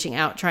been reaching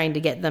out trying to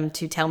get them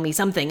to tell me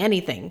something,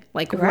 anything,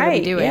 like, what are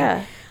we doing?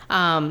 Yeah.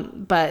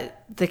 But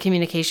the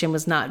communication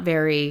was not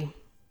very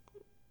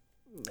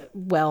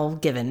well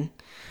given.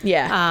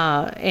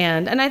 Yeah.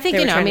 And I think,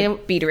 to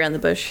beat around the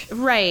bush.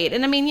 Right.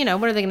 And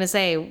what are they going to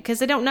say? Because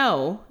they don't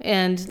know.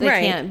 And they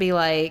can't be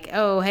like,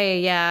 oh, hey,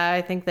 yeah,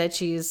 I think that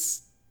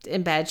she's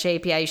in bad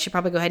shape. Yeah, you should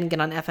probably go ahead and get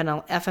on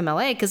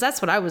FMLA, because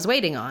that's what I was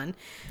waiting on.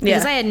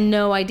 Because I had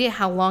no idea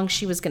how long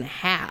she was going to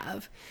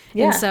have.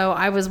 Yeah. And so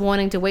I was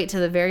wanting to wait to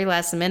the very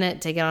last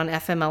minute to get on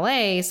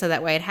FMLA, so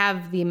that way I'd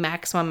have the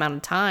maximum amount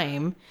of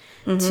time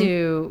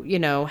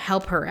to,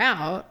 help her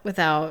out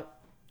without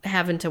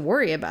having to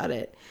worry about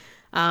it.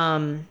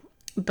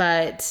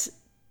 But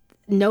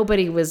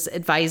nobody was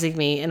advising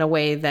me in a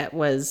way that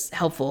was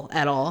helpful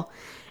at all.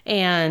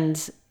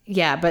 And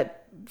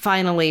but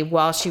finally,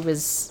 while she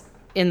was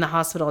in the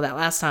hospital that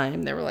last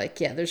time, they were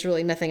like, yeah, there's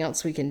really nothing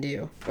else we can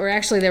do. Or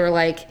actually, they were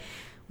like,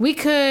 we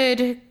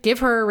could give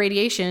her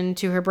radiation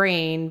to her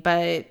brain,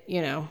 but,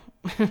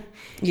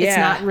 it's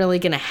not really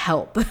going to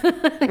help.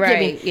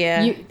 Right.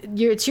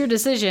 It's your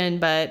decision,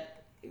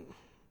 but,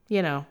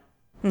 we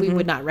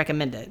would not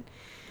recommend it.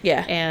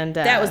 Yeah. And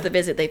that was the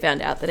visit they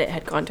found out that it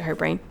had gone to her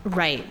brain.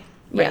 Right.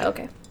 Yeah.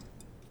 Okay.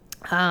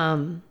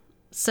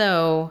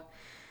 So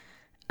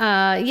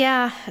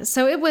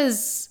it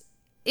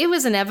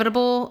was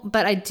inevitable,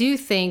 but I do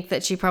think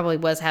that she probably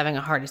was having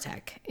a heart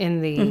attack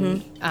in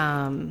the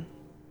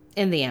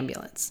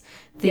ambulance.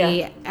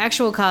 The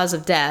actual cause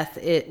of death,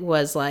 it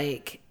was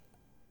like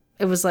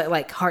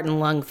heart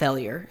and lung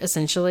failure,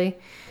 essentially.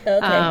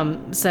 Okay.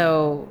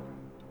 So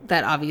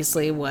that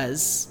obviously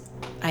was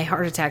a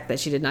heart attack that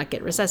she did not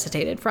get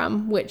resuscitated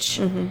from,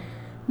 which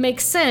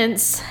makes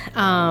sense.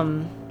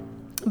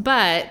 But,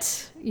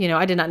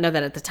 I did not know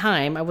that at the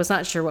time. I was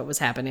not sure what was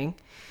happening.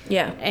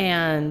 Yeah.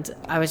 And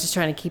I was just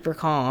trying to keep her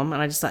calm,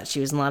 and I just thought she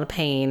was in a lot of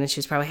pain and she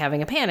was probably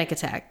having a panic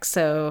attack.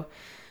 So,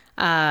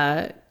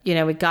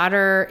 we got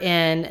her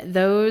in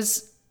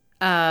those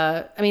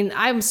I mean,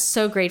 I'm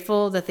so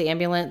grateful that the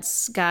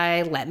ambulance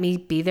guy let me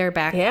be there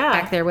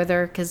back there with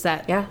her, because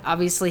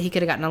obviously he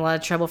could have gotten a lot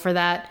of trouble for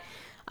that.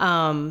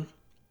 And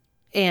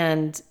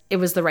it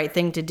was the right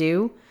thing to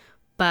do.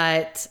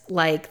 But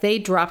like, they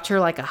dropped her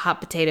like a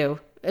hot potato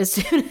as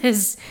soon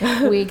as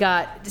we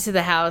got to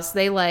the house.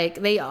 They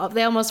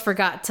almost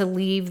forgot to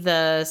leave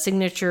the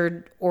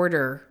signature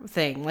order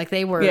thing. Like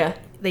they were,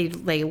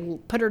 they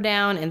put her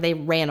down and they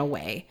ran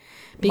away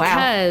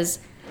because,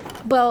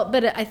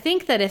 but I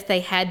think that if they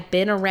had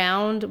been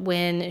around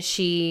when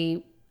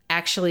she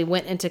actually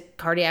went into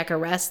cardiac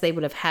arrest, they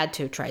would have had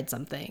to have tried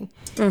something.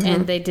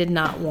 And they did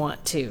not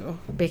want to,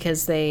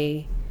 because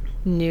they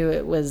knew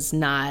it was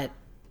not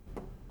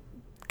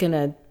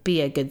gonna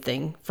be a good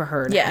thing for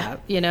her to have,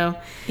 you know?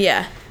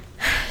 Yeah.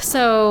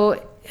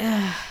 So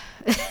it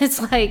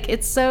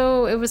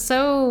was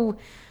so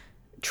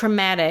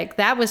traumatic.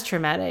 That was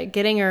traumatic.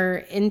 Getting her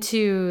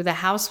into the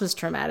house was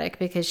traumatic,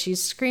 because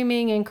she's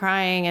screaming and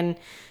crying, and,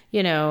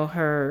 you know,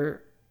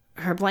 her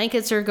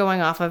blankets are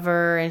going off of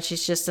her, and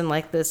she's just in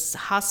like this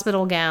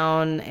hospital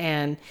gown,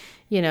 and,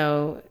 you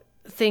know,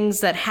 things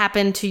that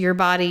happen to your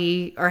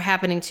body are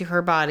happening to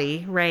her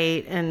body,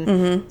 right?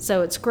 And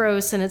so it's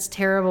gross and it's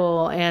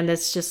terrible, and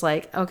it's just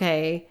like,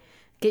 okay,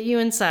 get you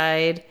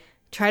inside,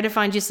 try to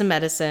find you some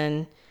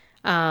medicine,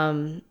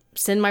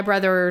 send my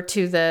brother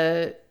to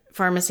the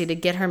pharmacy to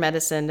get her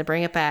medicine, to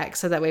bring it back,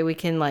 so that way we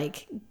can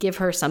like give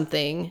her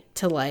something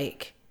to,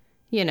 like,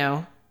 you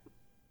know,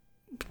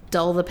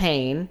 dull the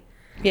pain.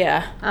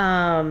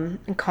 And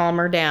calm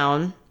her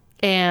down.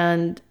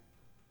 And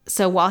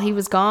so while he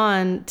was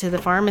gone to the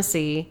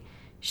pharmacy,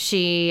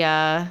 she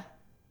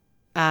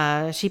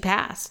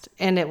passed,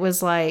 and it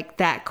was like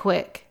that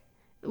quick.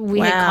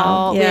 We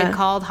had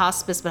called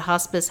hospice, but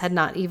hospice had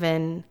not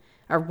even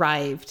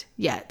arrived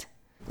yet.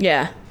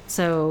 Yeah.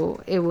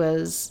 So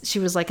she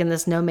was like in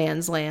this no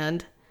man's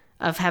land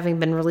of having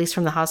been released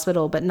from the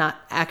hospital, but not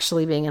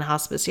actually being in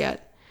hospice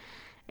yet.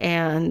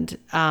 And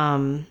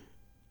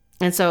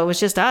so it was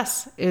just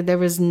us. There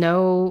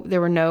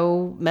were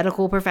no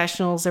medical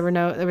professionals. There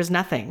was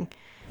nothing,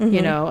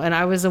 you know, and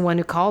I was the one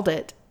who called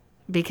it,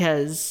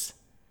 because,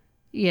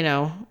 you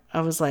know, I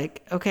was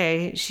like,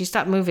 okay, she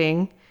stopped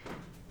moving.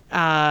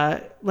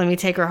 Let me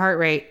take her heart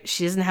rate.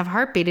 She doesn't have a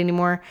heartbeat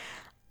anymore.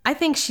 I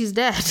think she's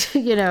dead,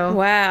 you know?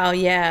 Wow.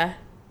 Yeah.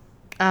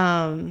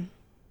 You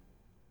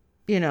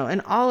know,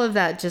 and all of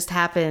that just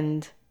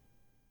happened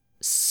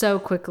so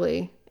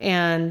quickly.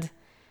 And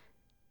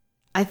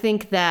I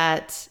think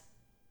that,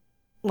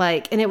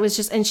 like, and it was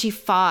just, and she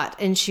fought,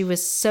 and she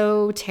was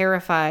so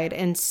terrified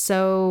and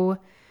so,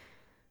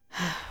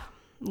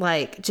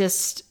 like,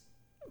 just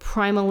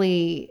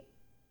primally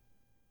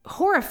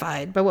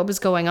horrified by what was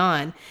going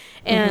on.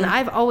 And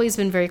I've always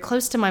been very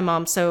close to my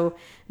mom. So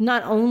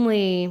not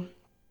only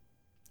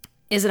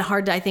is it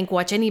hard to, I think,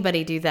 watch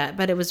anybody do that,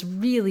 but it was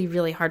really,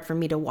 really hard for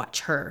me to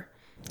watch her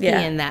be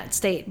in that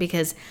state,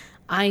 because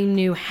I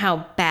knew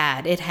how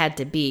bad it had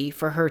to be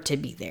for her to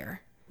be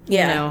there. You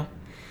know?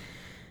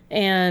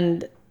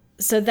 And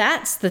so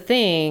that's the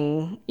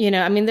thing, you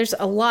know, I mean, there's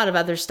a lot of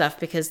other stuff,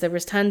 because there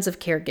was tons of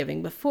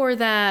caregiving before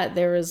that.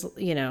 There was,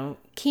 you know,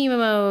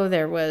 chemo,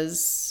 there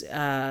was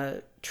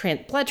blood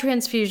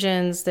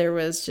transfusions, there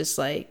was just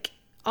like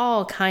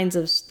all kinds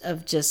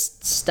of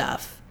just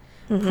stuff.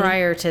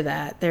 Prior to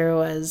that, there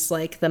was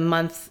like the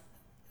month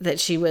that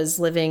she was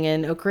living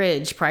in Oak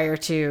Ridge prior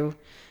to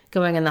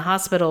going in the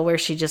hospital, where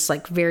she just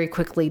like very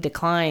quickly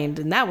declined.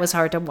 And that was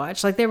hard to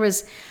watch. Like, there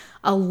was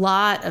a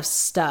lot of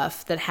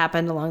stuff that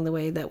happened along the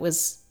way that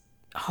was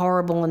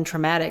horrible and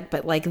traumatic,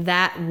 but like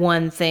that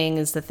one thing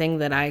is the thing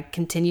that I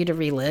continue to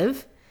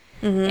relive.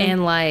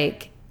 And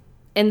like,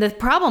 and the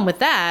problem with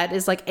that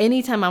is, like,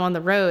 anytime I'm on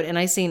the road and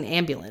I see an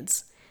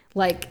ambulance,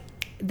 like,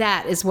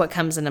 that is what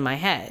comes into my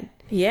head.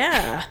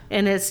 Yeah.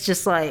 And it's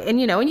just like,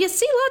 and, you know, and you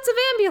see lots of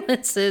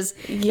ambulances.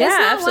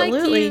 Yeah, it's not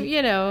absolutely. Like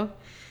you know,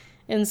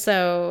 and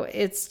so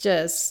it's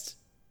just,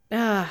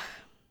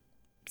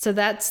 so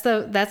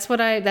that's what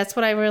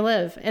I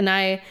relive. And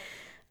I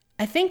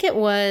think it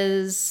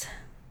was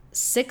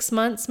 6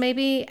 months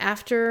maybe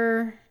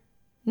after,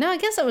 no, I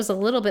guess it was a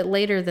little bit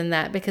later than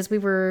that, because we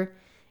were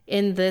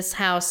in this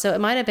house. So it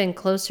might have been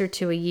closer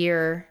to a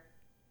year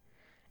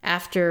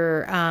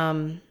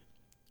after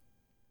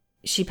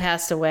she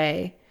passed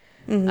away.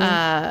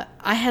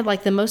 I had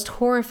like the most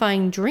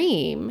horrifying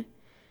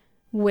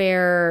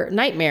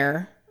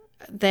nightmare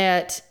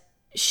that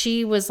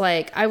she was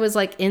like, I was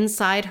like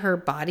inside her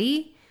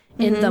body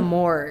in the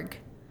morgue.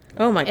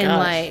 Oh my gosh. And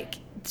like,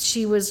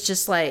 she was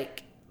just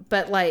like,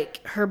 but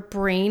like her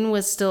brain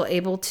was still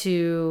able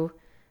to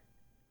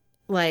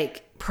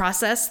like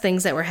process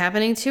things that were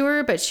happening to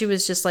her, but she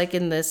was just like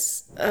in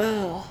this,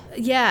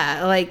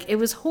 yeah, like it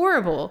was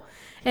horrible.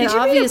 And did you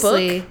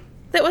obviously read a book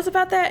that was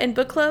about that in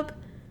book club?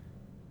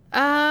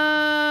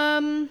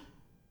 I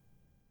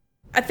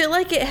feel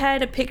like it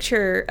had a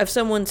picture of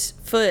someone's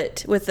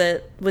foot with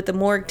the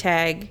morgue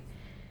tag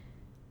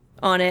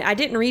on it. I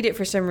didn't read it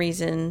for some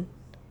reason,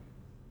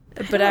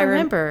 but I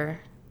remember remember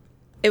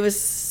it was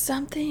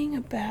something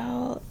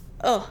about.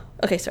 Oh,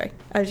 okay, sorry.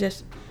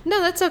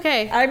 No, that's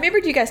okay. I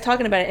remembered you guys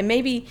talking about it, and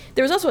maybe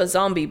there was also a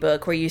zombie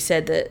book where you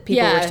said that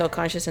people were still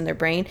conscious in their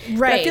brain.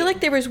 Right. But I feel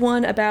like there was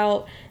one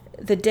about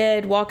the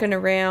dead walking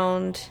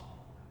around,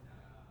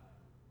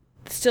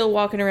 still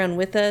walking around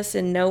with us,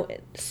 and I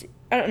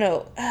don't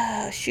know.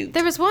 Shoot.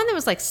 There was one that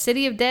was like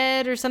City of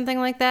Dead or something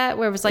like that,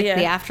 where it was like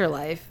the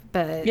afterlife.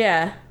 But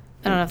yeah,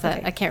 I don't know if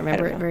that. I can't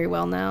remember it very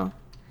well now.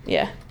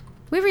 Yeah.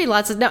 We read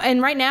lots of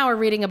and right now we're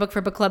reading a book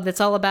for book club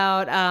that's all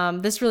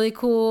about this really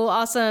cool,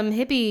 awesome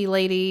hippie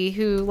lady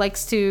who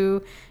likes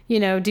to,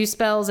 do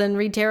spells and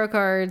read tarot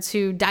cards,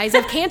 who dies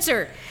of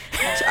cancer.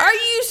 Are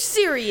you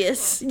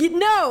serious?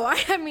 No,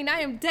 I mean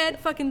I am dead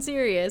fucking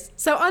serious.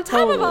 So on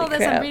top of all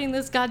this, I'm reading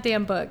this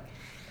goddamn book.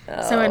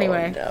 Oh, so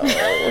anyway, no.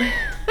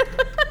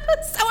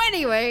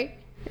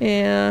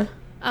 yeah.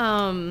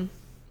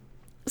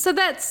 So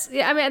that's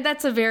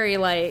a very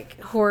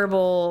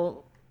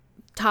horrible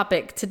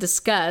topic to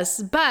discuss,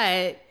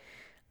 but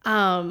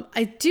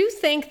I do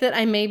think that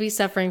I may be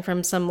suffering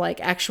from some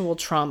actual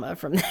trauma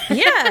from that.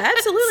 Yeah,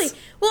 absolutely.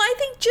 Well, I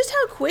think just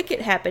how quick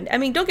it happened. I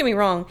mean, don't get me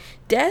wrong,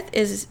 death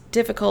is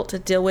difficult to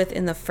deal with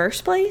in the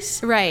first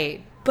place.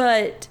 Right.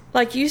 But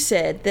like you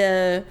said,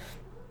 the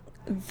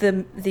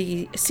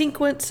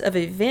sequence of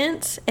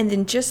events and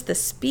then just the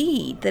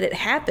speed that it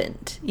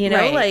happened,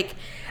 Right.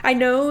 I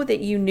know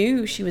that you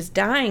knew she was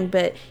dying,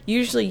 but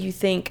usually you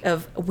think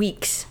of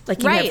weeks, you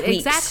right, have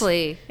weeks.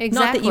 Exactly.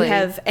 Not that you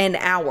have an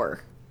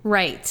hour.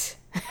 Right.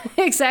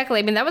 Exactly.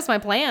 I mean, that was my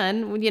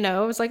plan. It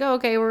was like, oh,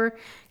 okay, we're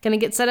going to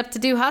get set up to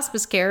do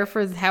hospice care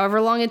for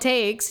however long it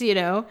takes,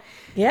 Yeah.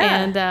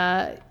 And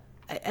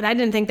I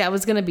didn't think that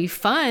was going to be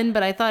fun,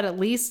 but I thought at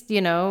least,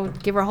 give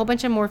her a whole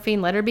bunch of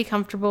morphine, let her be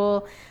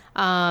comfortable.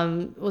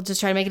 We'll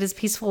just try to make it as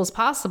peaceful as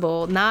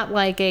possible. Not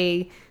like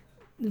a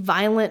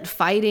violent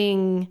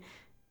fighting,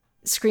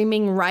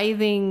 screaming,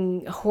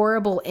 writhing,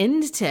 horrible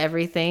end to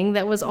everything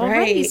that was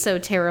already so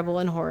terrible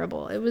and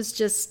horrible. It was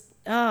just,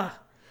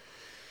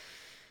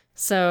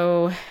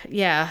 So,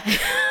 yeah.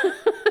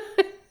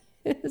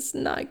 It's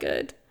not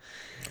good.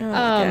 Oh,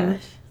 my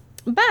gosh.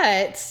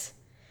 But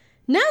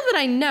now that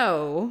I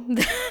know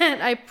that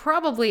I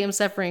probably am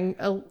suffering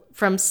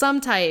from some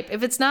type,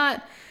 if it's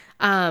not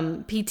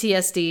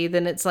PTSD,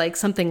 then it's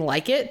something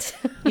like it.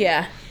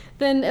 Yeah.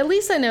 Then at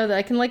least I know that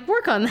I can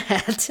work on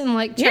that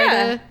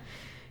and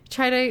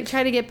try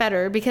to get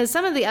better, because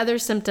some of the other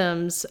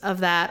symptoms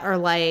of that are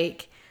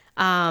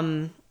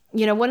one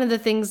of the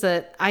things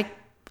that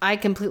I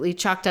completely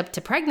chalked up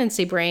to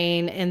pregnancy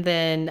brain, and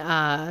then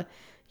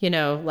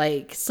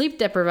sleep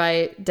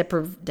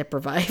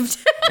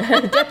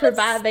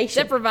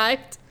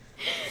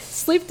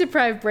sleep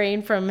deprived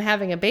brain from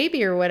having a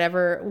baby or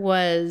whatever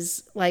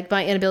was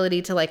my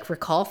inability to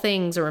recall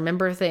things or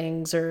remember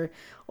things or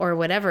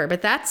whatever.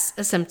 But that's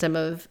a symptom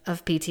of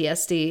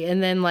PTSD.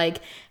 And then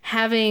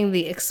having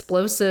the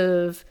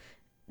explosive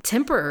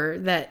temper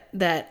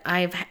that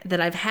I've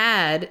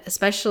had,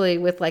 especially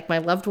with my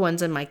loved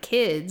ones and my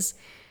kids,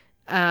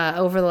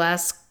 over the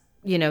last,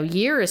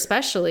 year,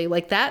 especially,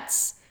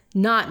 that's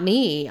not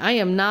me. I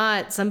am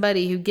not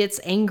somebody who gets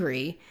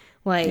angry.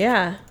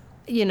 Yeah.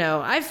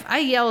 I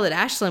yelled at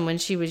Ashlyn when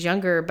she was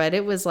younger, but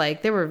it was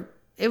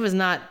it was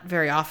not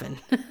very often.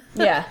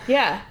 Yeah.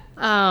 Yeah.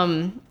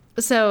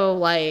 So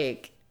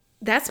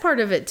that's part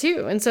of it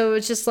too. And so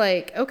it's just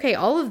okay,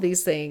 all of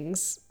these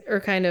things are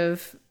kind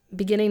of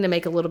beginning to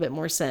make a little bit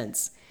more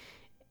sense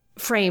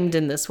framed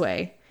in this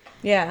way.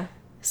 Yeah.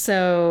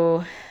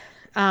 So,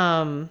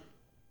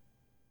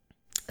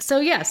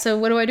 so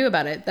what do I do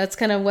about it? That's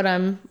kind of what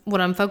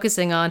I'm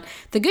focusing on.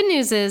 The good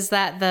news is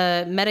that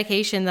the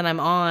medication that I'm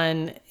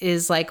on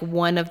is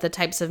one of the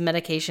types of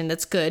medication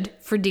that's good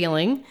for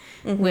dealing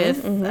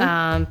with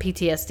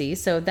PTSD.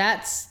 So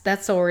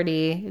that's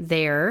already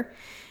there.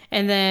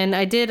 And then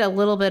I did a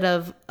little bit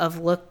of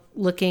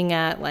looking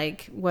at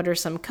what are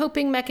some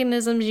coping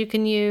mechanisms you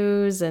can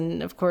use.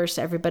 And of course,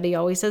 everybody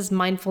always says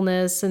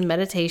mindfulness and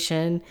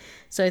meditation.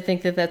 So I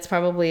think that that's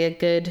probably a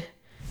good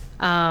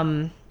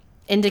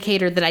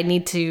indicator that I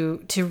need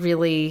to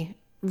really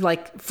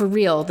for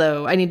real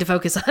though. I need to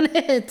focus on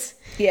it.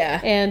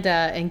 Yeah.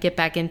 And get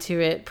back into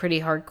it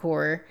pretty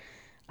hardcore.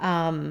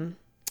 I'm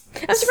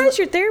surprised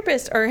your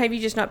therapist, or have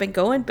you just not been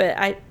going? But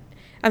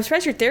I'm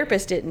surprised your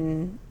therapist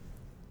didn't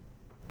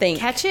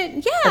catch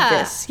it.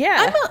 Yeah. This.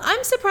 Yeah.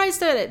 I'm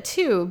surprised at it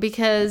too,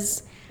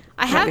 because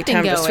I have been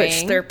time going. To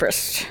switch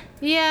therapist.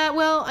 Yeah,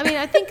 well, I mean,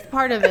 I think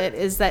part of it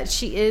is that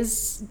she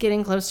is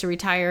getting close to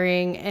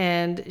retiring,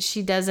 and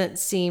she doesn't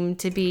seem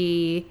to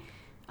be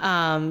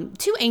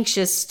too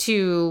anxious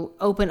to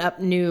open up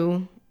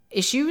new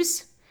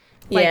issues.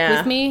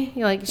 With me,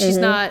 she's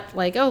not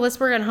oh, let's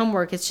work on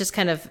homework. It's just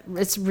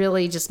it's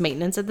really just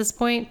maintenance at this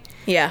point.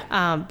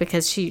 Yeah.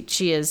 Because she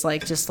is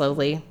just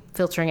slowly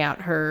filtering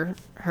out her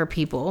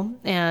people,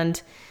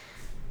 and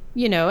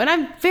and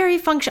I'm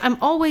very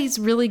I'm always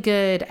really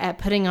good at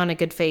putting on a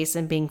good face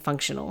and being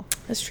functional.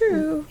 That's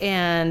true.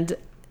 And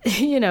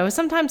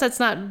sometimes that's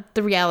not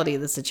the reality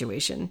of the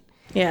situation.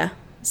 Yeah.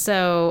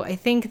 So I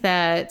think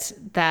that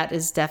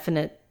is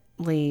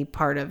definitely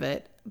part of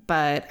it.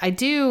 I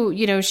do,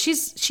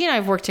 she and I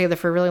have worked together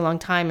for a really long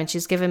time, and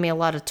she's given me a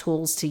lot of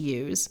tools to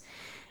use.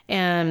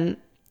 And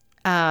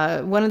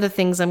one of the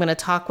things I'm going to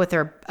talk with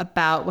her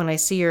about when I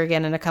see her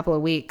again in a couple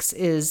of weeks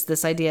is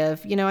this idea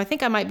of, I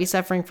think I might be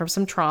suffering from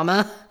some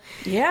trauma.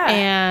 Yeah.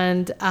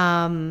 And,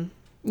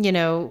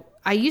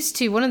 I used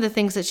to, one of the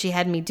things that she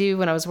had me do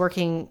when I was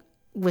working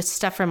with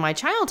stuff from my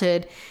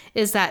childhood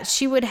is that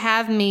she would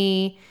have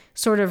me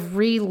sort of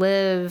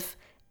relive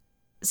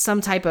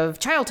some type of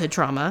childhood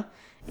trauma.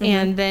 Mm-hmm.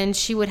 And then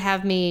she would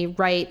have me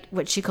write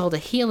what she called a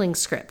healing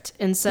script.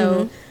 And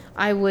so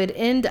I would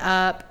end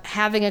up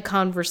having a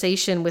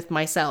conversation with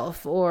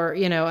myself or,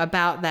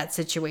 about that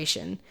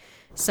situation.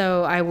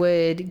 So I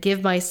would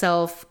give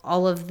myself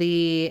all of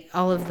the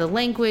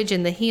language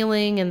and the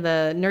healing and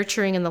the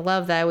nurturing and the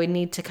love that I would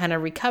need to kind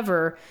of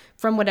recover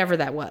from whatever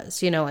that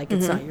was,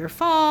 it's not your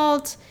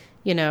fault,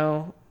 we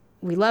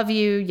love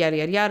you, yada,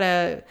 yada,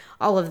 yada,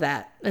 all of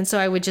that. And so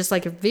I would just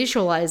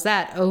visualize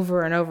that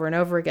over and over and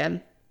over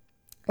again.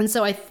 And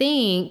so I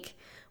think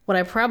what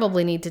I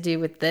probably need to do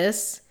with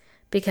this,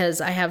 because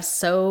I have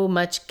so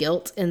much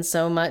guilt and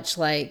so much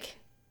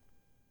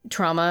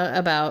trauma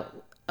about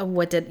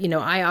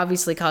I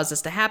obviously caused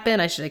this to happen.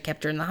 I should have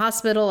kept her in the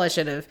hospital. I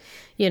should have,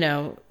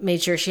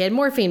 made sure she had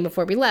morphine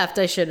before we left.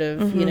 I should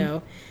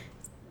have,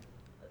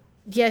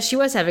 she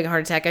was having a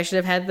heart attack. I should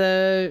have had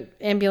the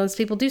ambulance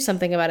people do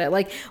something about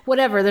it.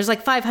 Whatever. There's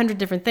 500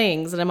 different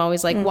things. And I'm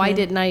always why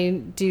didn't I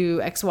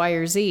do X, Y,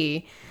 or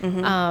Z?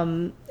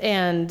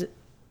 And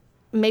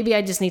maybe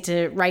I just need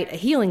to write a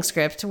healing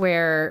script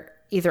where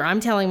either I'm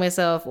telling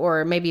myself,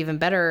 or maybe even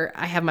better,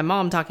 I have my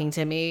mom talking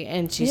to me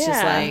and she's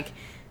just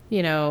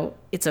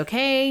it's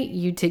okay.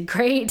 You did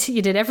great.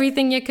 You did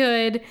everything you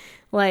could.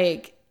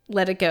 Let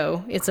it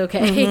go. It's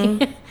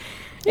okay.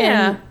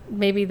 Yeah. And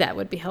maybe that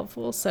would be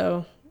helpful.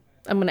 So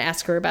I'm going to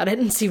ask her about it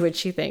and see what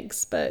she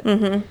thinks. But,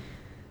 but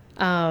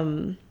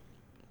I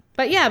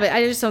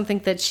just don't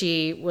think that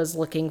she was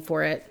looking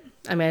for it.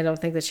 I mean, I don't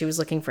think that she was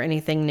looking for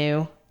anything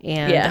new.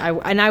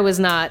 And I was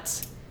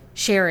not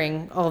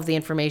sharing all of the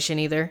information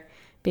either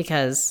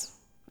because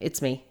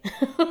it's me.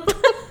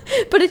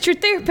 But it's your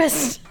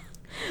therapist.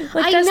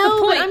 I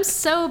know, but I'm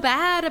so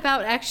bad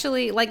about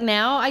actually,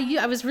 now,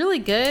 I was really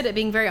good at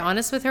being very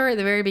honest with her at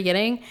the very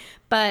beginning,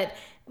 but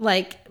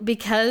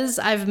because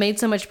I've made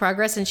so much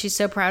progress and she's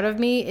so proud of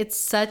me, it's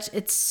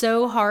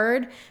so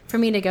hard for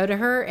me to go to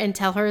her and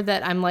tell her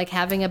that I'm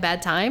having a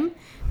bad time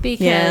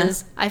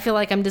because I feel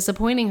like I'm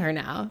disappointing her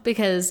now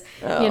because,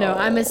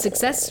 I'm a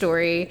success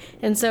story.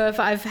 And so if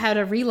I've had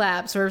a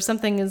relapse or if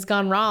something has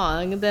gone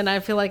wrong, then I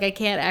feel like I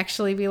can't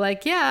actually be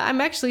I'm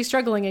actually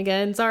struggling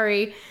again.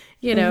 Sorry.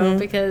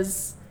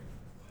 Because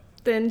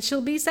then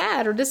she'll be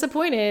sad or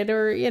disappointed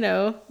or,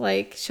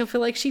 she'll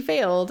feel like she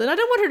failed. And I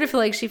don't want her to feel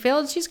like she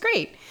failed. She's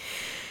great.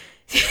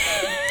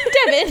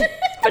 Devin,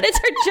 but it's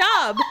her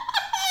job.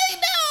 I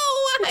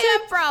know. I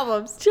have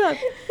problems. Job.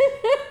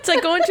 It's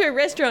like going to a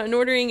restaurant and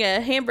ordering a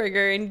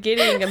hamburger and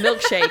getting a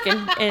milkshake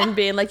and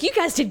being like, you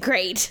guys did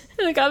great.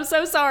 I'm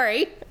so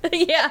sorry.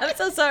 Yeah, I'm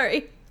so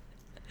sorry.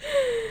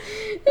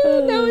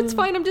 No, it's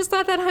fine. I'm just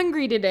not that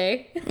hungry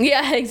today.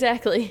 Yeah,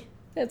 exactly.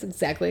 That's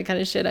exactly the kind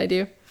of shit I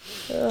do.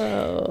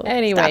 Oh,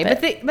 anyway,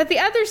 but the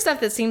other stuff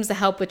that seems to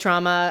help with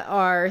trauma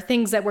are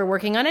things that we're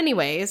working on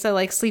anyway.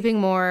 So sleeping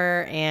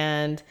more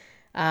and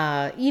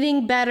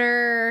eating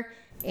better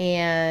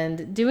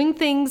and doing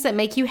things that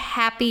make you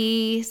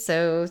happy.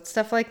 So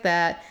stuff like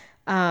that.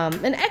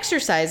 And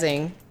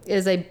exercising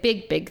is a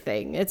big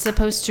thing. It's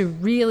supposed to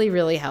really,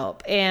 really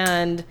help.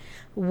 And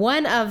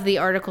one of the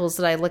articles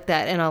that I looked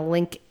at, and I'll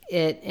link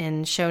it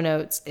in show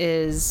notes,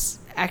 is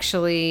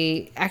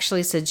actually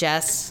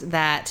suggests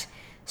that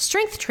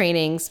strength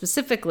training,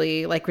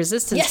 specifically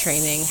resistance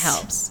training,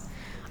 helps.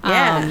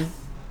 Yeah.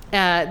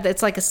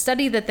 It's a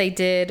study that they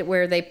did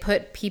where they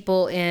put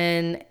people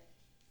in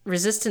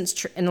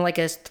resistance in a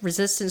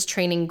resistance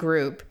training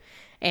group,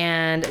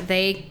 and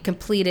they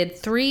completed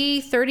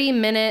 3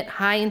 30-minute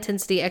high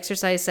intensity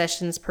exercise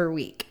sessions per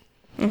week.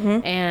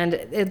 And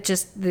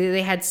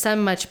they had so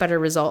much better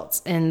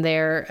results in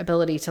their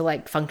ability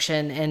to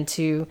function and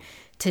to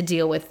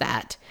deal with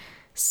that.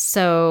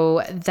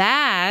 So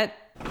that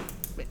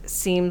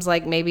seems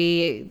like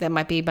maybe that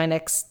might be my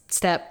next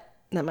step.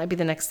 That might be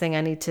the next thing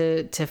I need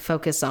to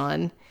focus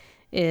on,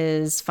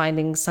 is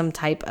finding some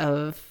type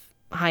of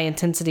high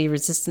intensity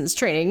resistance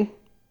training.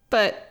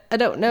 But I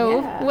don't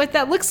know what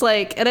that looks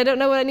like, and I don't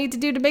know what I need to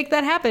do to make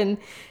that happen.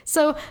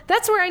 So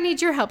that's where I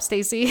need your help,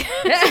 Stacy. Okay,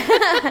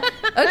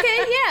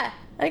 yeah,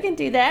 I can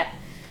do that.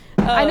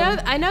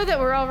 I know that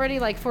we're already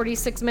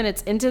 46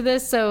 minutes into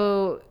this,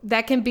 so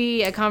that can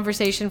be a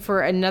conversation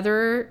for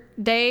another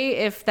day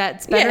if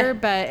that's better. Yeah.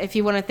 But if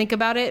you want to think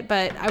about it,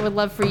 but I would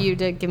love for you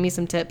to give me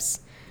some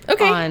tips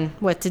on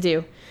what to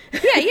do.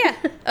 Yeah.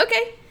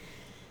 Okay.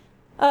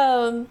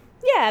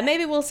 Yeah,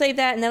 maybe we'll save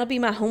that, and that'll be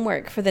my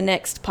homework for the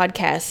next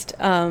podcast.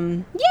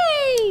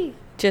 Yay!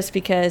 just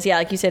because, yeah,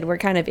 like you said, we're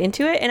kind of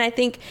into it. And I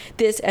think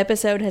this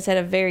episode has had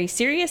a very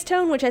serious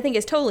tone, which I think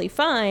is totally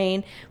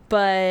fine.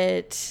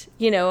 But,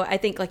 you know, I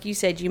think, like you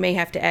said, you may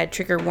have to add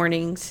trigger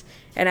warnings.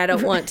 And I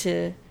don't want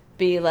to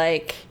be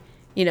like,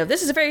 you know,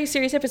 this is a very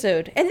serious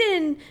episode. And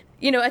then,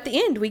 you know, at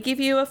the end, we give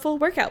you a full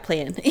workout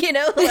plan. You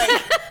know, like,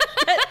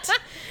 that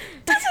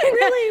doesn't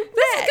really match.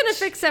 This is going to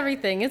fix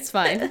everything. It's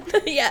fine.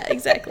 Yeah,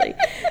 exactly.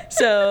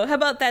 So how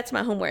about that's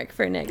my homework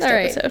for next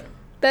episode?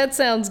 That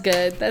sounds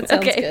good. That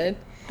sounds good.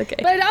 Okay.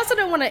 But I also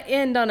don't want to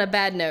end on a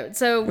bad note.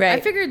 So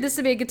I figured this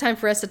would be a good time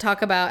for us to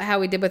talk about how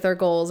we did with our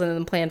goals and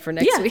then plan for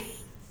next week.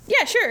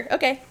 Yeah, sure.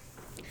 Okay.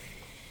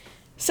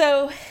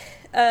 So,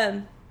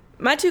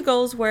 my 2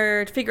 goals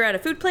were to figure out a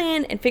food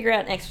plan and figure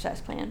out an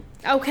exercise plan.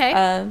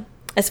 Okay.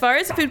 As far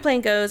as the food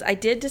plan goes, I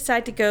did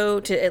decide to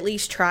go to at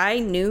least try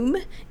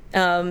Noom,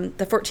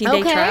 the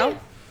 14-day trial.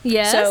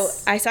 Yes. So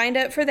I signed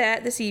up for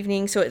that this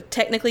evening. So it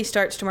technically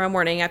starts tomorrow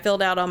morning. I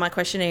filled out all my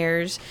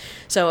questionnaires.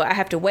 So I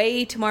have to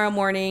weigh tomorrow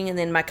morning, and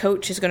then my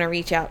coach is going to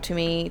reach out to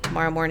me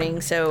tomorrow morning.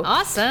 So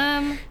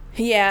awesome.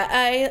 Yeah,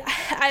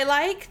 I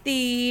like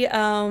the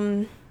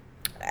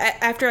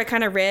after I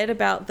kind of read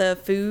about the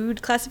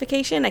food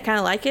classification, I kind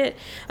of like it.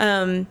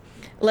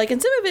 Like,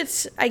 in some of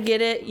it's, I get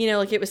it. You know,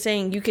 like it was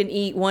saying you can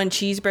eat 1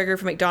 cheeseburger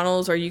from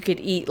McDonald's, or you could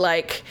eat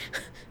like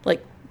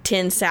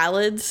 10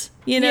 salads,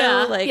 you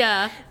know,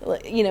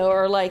 you know,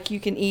 or like you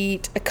can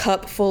eat a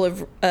cup full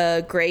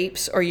of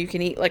grapes, or you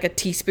can eat like a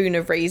teaspoon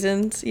of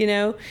raisins, you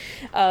know.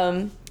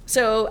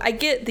 So I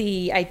get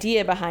the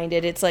idea behind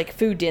it. It's like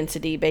food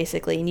density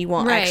basically, and you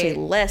want actually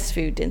less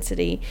food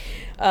density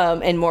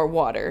and more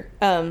water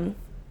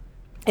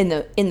in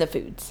the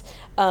foods.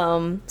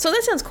 So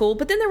that sounds cool.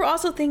 But then there were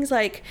also things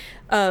like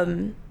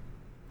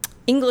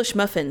English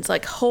muffins,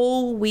 like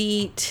whole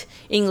wheat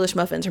English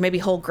muffins, or maybe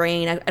whole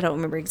grain. I don't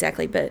remember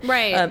exactly, but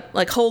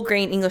like whole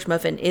grain English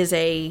muffin is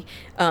a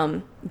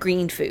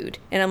green food.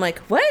 And I'm like,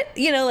 what?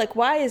 You know, like,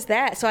 why is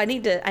that? So I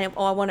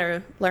want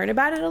to learn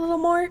about it a little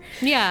more.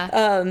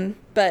 Yeah.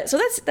 But so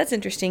that's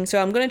interesting.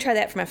 So I'm going to try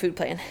that for my food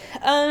plan.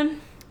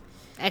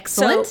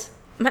 Excellent. So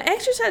my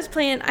exercise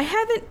plan, I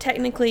haven't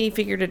technically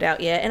figured it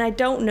out yet, and I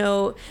don't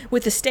know.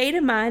 With the state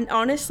of mind,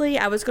 honestly,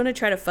 I was going to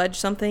try to fudge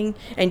something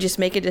and just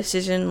make a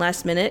decision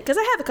last minute, because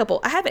I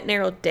have it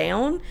narrowed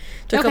down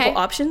to a couple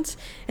options,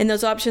 and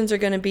those options are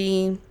going to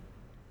be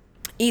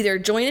either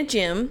join a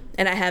gym,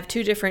 and I have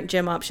 2 different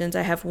gym options.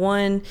 I have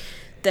one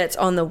that's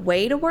on the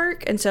way to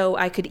work, and so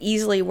I could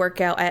easily work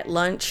out at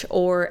lunch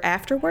or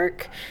after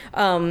work,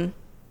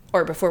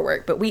 or before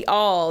work, but we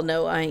all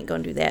know I ain't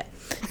going to do that.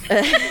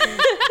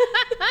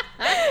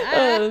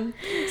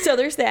 So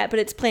there's that, but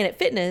it's Planet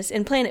Fitness,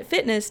 and Planet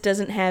Fitness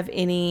doesn't have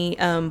any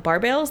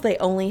barbells. They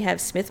only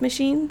have Smith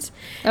machines.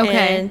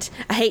 Okay. And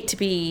I hate to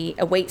be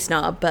a weight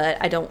snob, but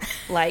I don't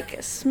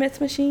like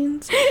Smith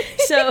machines.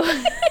 So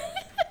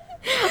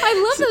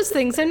I love those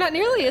things. They're not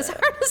nearly as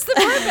hard as the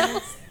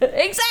barbells.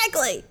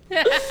 Exactly.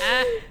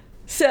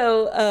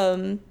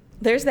 So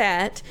there's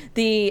that.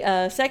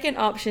 The second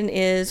option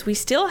is we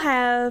still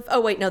have...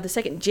 Oh, wait, no. The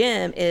second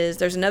gym is...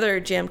 There's another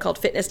gym called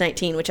Fitness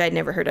 19, which I'd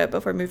never heard of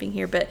before moving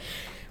here. But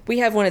we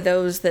have one of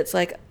those that's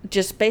like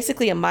just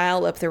basically a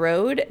mile up the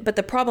road. But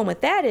the problem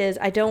with that is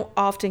I don't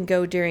often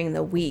go during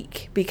the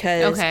week,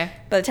 because by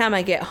the time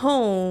I get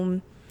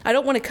home, I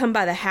don't want to come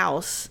by the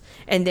house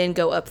and then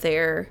go up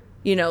there.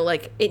 You know,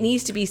 like, it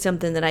needs to be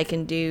something that I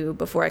can do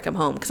before I come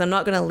home, because I'm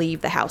not going to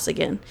leave the house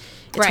again.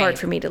 It's hard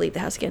for me to leave the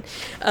house again.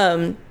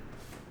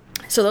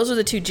 So those are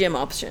the 2 gym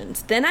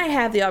options. Then I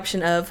have the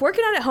option of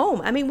working out at home.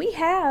 I mean, we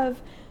have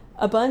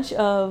a bunch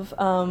of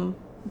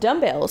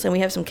dumbbells, and we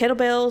have some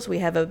kettlebells. We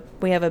have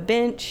a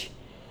bench,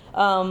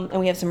 and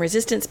we have some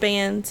resistance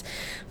bands.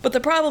 But the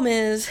problem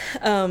is,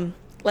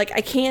 like,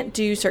 I can't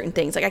do certain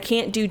things. Like, I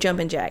can't do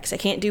jumping jacks. I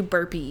can't do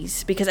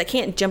burpees, because I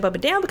can't jump up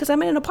and down because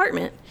I'm in an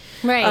apartment.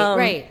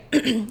 Right.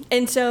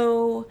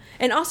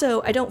 And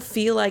also, I don't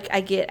feel like I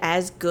get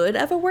as good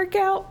of a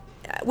workout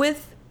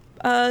with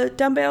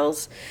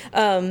dumbbells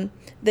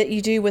that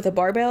you do with a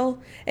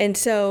barbell. And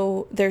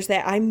so there's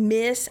that.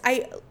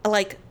 I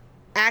like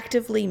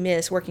actively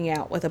miss working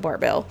out with a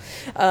barbell.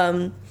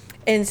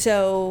 And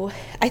so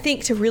I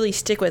think to really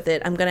stick with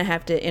it, I'm going to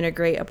have to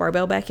integrate a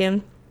barbell back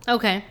in.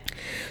 Okay.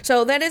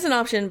 So that is an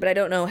option, but I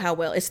don't know how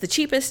well. It's the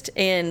cheapest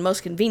and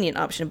most convenient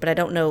option, but I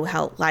don't know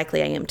how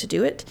likely I am to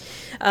do it.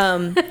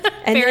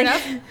 Fair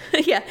enough.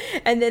 Yeah.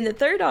 And then the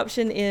third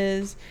option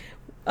is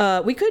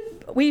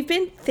we've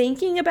been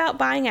thinking about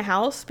buying a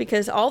house,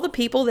 because all the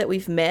people that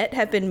we've met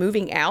have been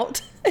moving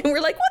out, and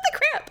we're like, what the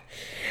crap?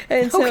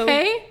 And so,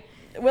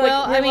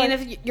 well, I mean,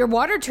 if your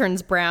water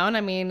turns brown,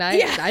 I mean,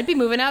 I'd be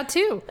moving out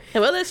too.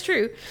 Well, that's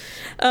true.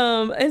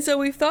 And so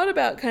we've thought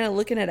about kind of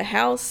looking at a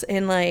house,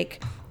 and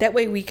like, that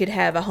way we could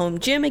have a home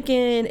gym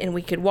again, and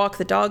we could walk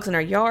the dogs in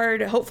our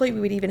yard. Hopefully we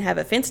would even have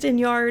a fenced in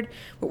yard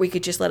where we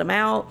could just let them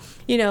out,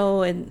 you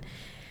know, and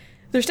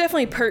there's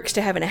definitely perks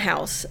to having a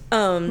house.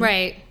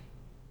 Right.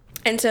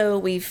 And so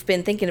we've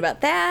been thinking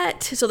about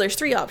that. So there's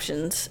 3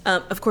 options.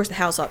 Of course, the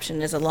house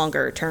option is a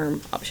longer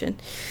term option.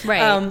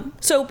 Right.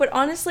 But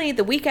honestly,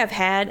 the week I've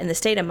had and the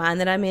state of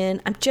mind that I'm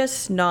in, I'm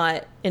just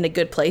not in a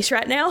good place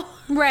right now.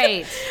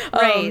 Right.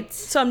 Right.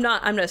 So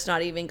I'm just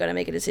not even going to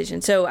make a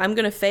decision. So I'm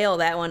going to fail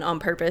that one on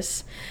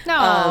purpose.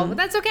 No,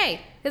 that's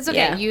okay. It's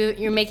okay. Yeah.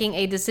 You're making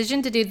a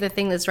decision to do the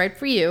thing that's right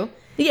for you.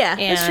 Yeah,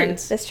 that's true.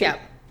 That's true. Yeah,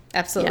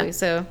 absolutely. Yeah.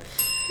 So,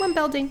 one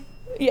building.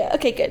 Yeah.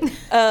 Okay. Good.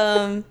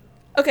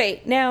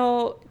 Okay.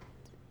 Now,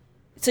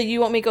 so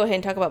you want me to go ahead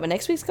and talk about my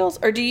next week's goals,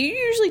 or do you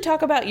usually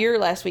talk about your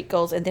last week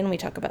goals and then we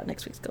talk about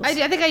next week's goals?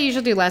 I think I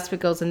usually do last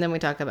week goals and then we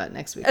talk about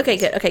next week. Okay.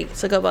 Good. Okay.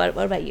 So what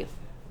about you?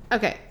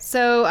 Okay.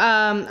 So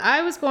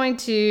I was going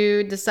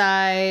to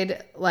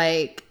decide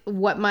like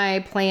what my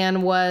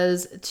plan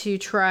was to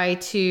try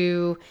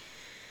to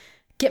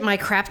get my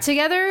crap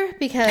together,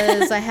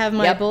 because I have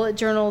my bullet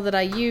journal that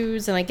I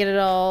use and I get it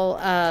all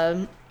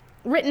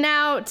written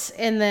out,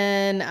 and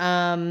then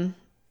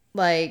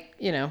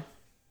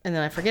and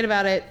then I forget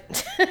about it.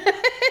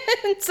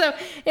 So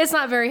it's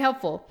not very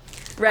helpful.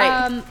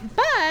 Right.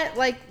 But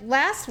like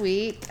this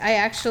week, I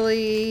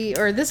actually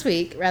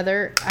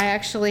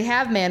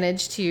have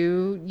managed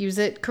to use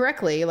it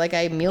correctly. Like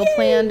I meal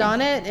planned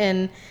on it,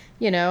 and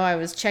I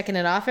was checking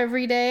it off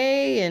every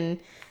day, and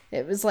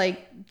it was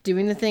like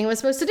doing the thing it was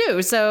supposed to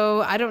do.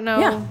 So I don't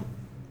know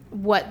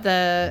what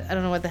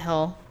the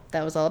hell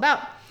that was all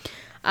about.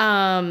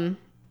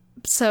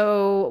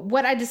 So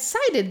what I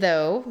decided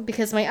though,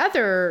 because my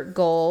other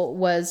goal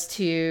was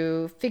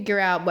to figure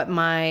out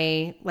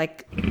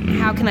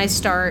how can I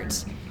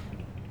start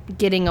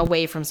getting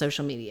away from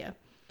social media.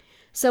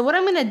 So what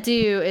I'm going to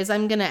do is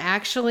I'm going to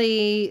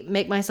actually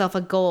make myself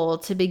a goal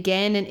to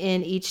begin and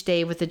end each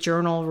day with a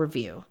journal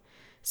review.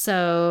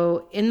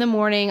 So in the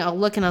morning, I'll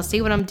look and I'll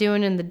see what I'm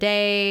doing in the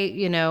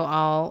day.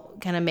 I'll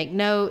kind of make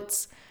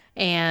notes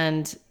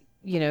and,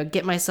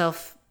 get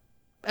myself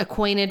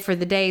acquainted for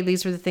the day.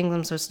 These are the things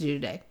I'm supposed to do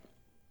today.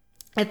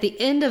 At the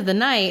end of the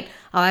night,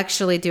 I'll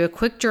actually do a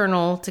quick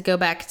journal to go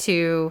back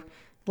to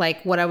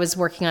like what I was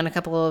working on a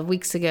couple of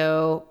weeks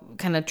ago,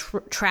 kind of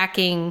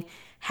tracking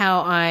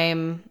how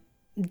I'm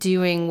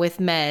doing with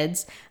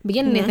meds. I'm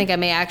beginning to think I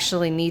may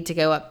actually need to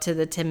go up to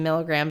the 10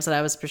 milligrams that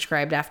I was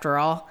prescribed after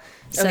all.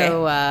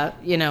 So,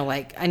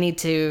 I need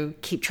to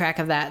keep track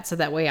of that so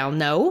that way I'll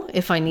know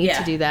if I need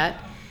to do that.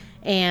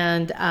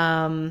 And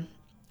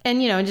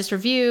just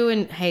review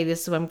and, hey,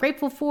 this is what I'm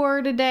grateful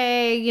for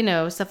today,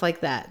 stuff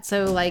like that.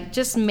 So like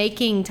just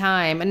making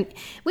time. And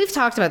we've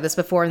talked about this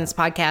before in this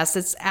podcast.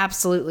 It's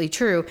absolutely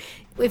true.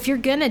 If you're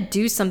going to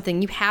do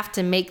something, you have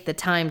to make the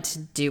time to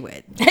do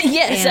it.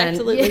 Yes,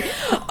 absolutely.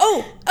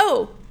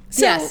 So,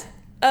 yes.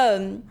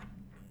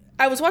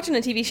 I was watching a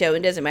TV show,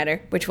 and it doesn't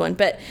matter which one,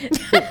 but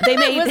they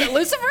made... Was it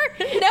Lucifer?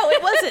 No,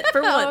 it wasn't.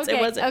 For once, okay,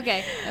 it wasn't.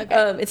 Okay.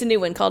 It's a new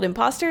one called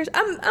Imposters.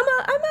 I'm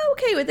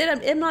okay with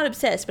it. I'm not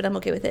obsessed, but I'm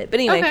okay with it.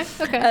 But anyway,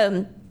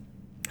 okay.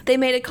 They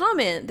made a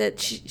comment that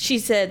she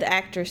said, the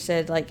actor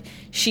said, like,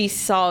 she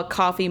saw a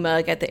coffee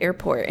mug at the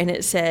airport, and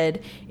it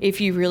said,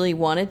 if you really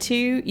wanted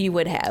to, you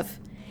would have.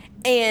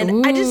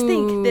 And I just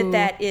think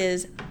that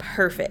is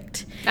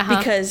perfect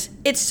because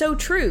it's so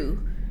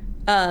true.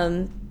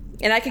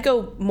 And I could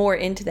go more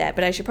into that,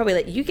 but I should probably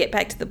let you get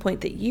back to the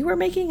point that you were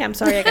making. I'm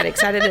sorry I got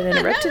excited and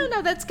interrupted.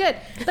 No, that's good.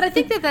 But I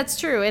think that that's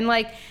true. And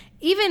like,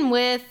 even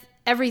with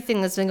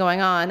everything that's been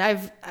going on,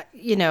 I've,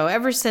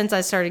 ever since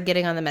I started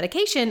getting on the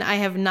medication, I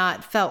have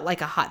not felt like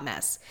a hot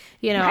mess.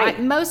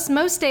 Right.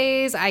 Most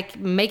days I'm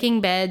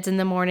making beds in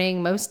the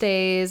morning. Most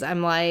days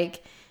I'm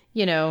like,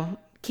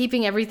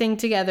 keeping everything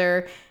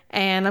together,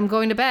 and I'm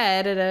going to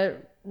bed at a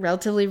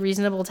relatively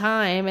reasonable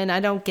time, and I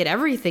don't get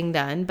everything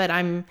done, but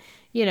I'm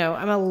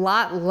a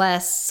lot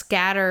less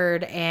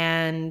scattered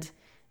and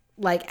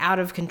like out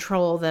of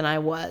control than I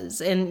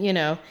was. And,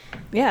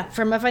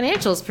 from a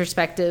financials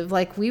perspective,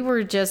 like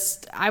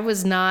I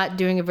was not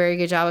doing a very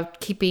good job of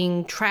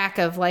keeping track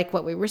of like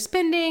what we were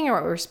spending or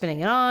what we were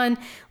spending it on.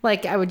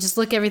 Like I would just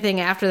look everything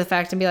after the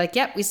fact and be like,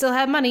 yep, we still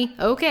have money.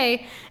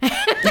 Okay.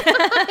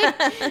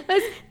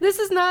 This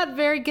is not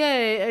very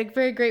good. A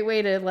very great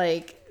way to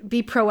like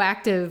be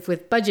proactive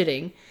with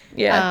budgeting.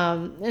 Yeah.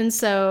 And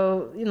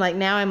so like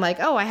now I'm like,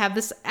 oh, I have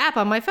this app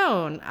on my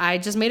phone. I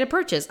just made a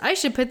purchase. I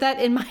should put that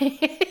in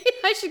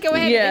I should go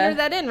ahead and enter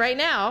that in right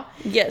now.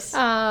 Yes.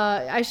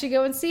 I should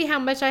go and see how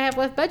much I have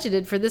left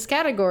budgeted for this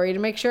category to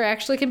make sure I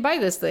actually can buy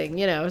this thing,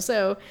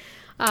 so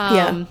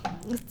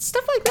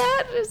stuff like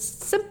that is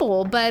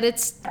simple, but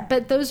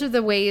those are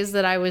the ways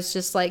that I was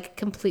just like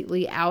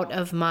completely out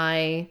of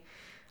my,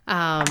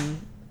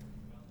 of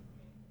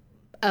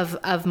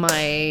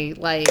my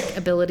like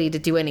ability to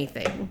do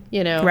anything,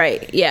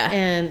 Right. Yeah.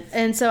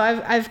 And so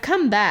I've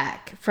come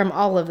back from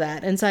all of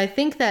that. And so I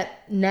think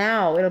that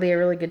now it'll be a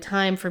really good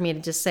time for me to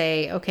just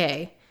say,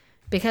 okay,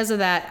 because of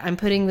that, I'm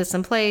putting this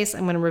in place.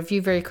 I'm going to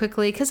review very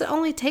quickly because it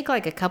only take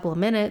like a couple of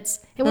minutes.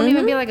 It won't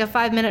even be like a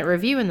 5-minute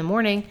review in the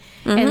morning.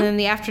 And then in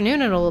the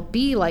afternoon, it'll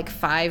be like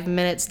 5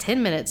 minutes,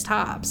 10 minutes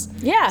tops.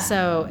 Yeah.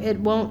 So it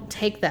won't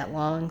take that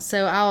long.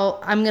 So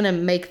I'm going to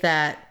make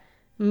that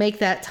make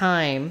that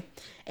time.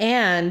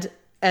 And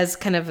as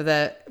kind of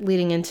the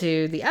leading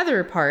into the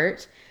other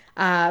part,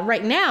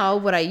 right now,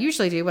 what I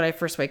usually do when I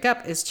first wake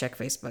up is check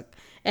Facebook.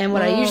 And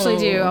what I usually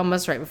do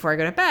almost right before I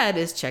go to bed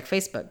is check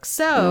Facebook.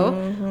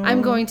 So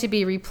I'm going to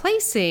be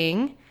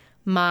replacing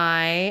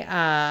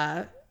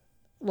my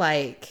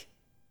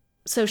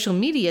social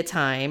media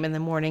time in the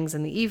mornings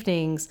and the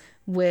evenings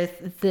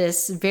with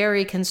this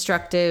very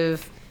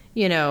constructive,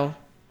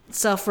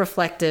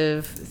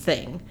 self-reflective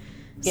thing.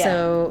 Yeah.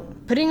 So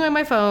putting on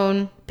my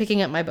phone,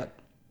 picking up my book.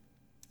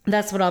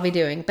 That's what I'll be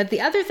doing. But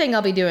the other thing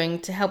I'll be doing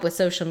to help with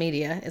social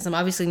media is I'm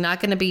obviously not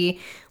going to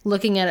be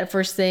looking at it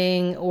first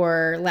thing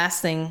or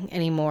last thing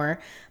anymore.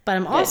 But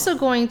I'm also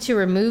going to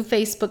remove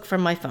Facebook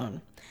from my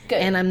phone. Good.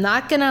 And I'm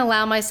not going to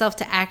allow myself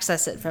to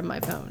access it from my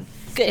phone.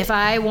 Good. If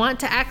I want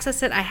to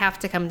access it, I have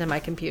to come to my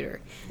computer.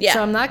 Yeah.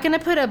 So I'm not going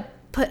to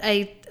put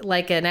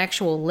an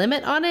actual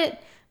limit on it.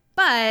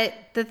 But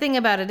the thing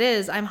about it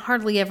is I'm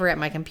hardly ever at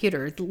my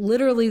computer.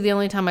 Literally the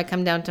only time I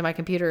come down to my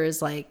computer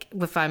is like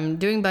if I'm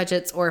doing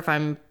budgets or if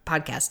I'm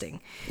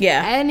podcasting.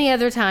 Yeah. Any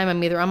other time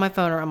I'm either on my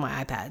phone or on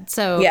my iPad.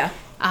 So yeah.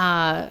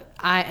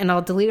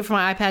 I'll delete it from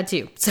my iPad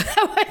too. So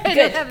that way I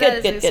don't have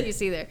that as you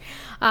see there.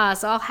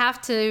 So I'll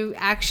have to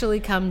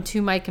actually come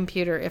to my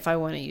computer if I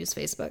want to use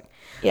Facebook.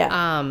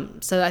 Yeah.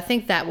 So I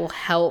think that will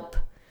help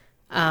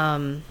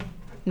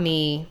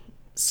me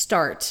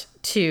start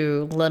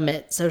to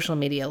limit social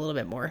media a little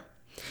bit more.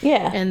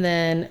 Yeah. And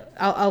then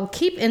I'll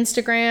keep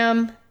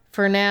Instagram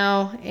for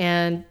now,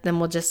 and then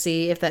we'll just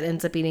see if that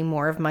ends up eating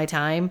more of my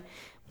time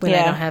when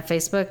I don't have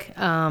Facebook.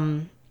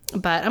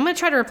 But I'm going to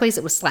try to replace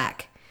it with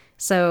Slack.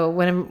 So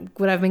when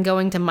I've been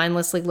going to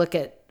mindlessly look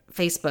at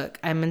Facebook,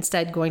 I'm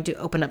instead going to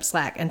open up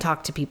Slack and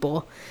talk to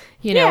people,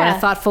 in a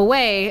thoughtful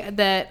way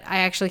that I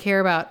actually care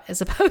about,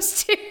 as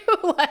opposed to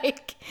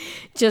like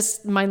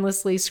just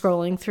mindlessly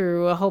scrolling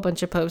through a whole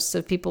bunch of posts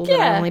of people that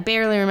I only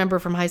barely remember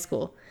from high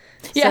school.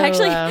 Yeah,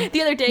 so, actually,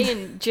 the other day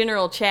in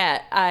general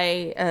chat,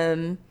 I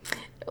didn't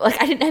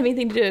have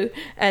anything to do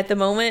at the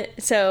moment.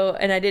 So,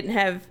 and I didn't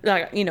have,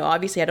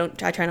 obviously I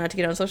try not to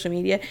get on social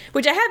media,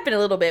 which I have been a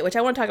little bit, which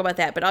I want to talk about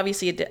that, but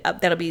obviously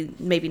that'll be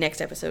maybe next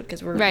episode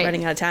because we're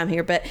running out of time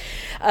here. But,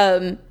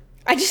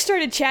 I just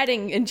started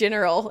chatting in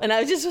general, and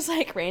I was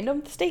like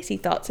random Stacy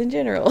thoughts in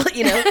general,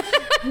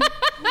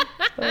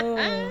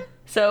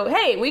 So,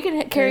 hey, we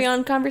can carry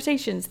on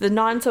conversations. The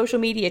non-social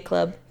media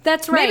club.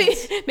 That's right.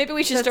 Maybe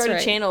we should start a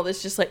channel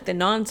that's just like the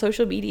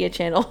non-social media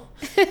channel.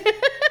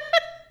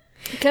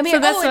 Come here.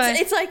 So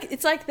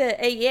it's like the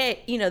AA,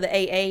 the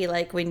AA,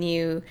 like when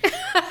you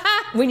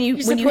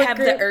have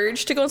the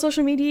urge to go on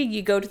social media,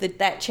 you go to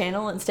that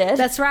channel instead.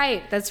 That's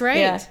right.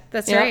 Yeah.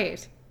 That's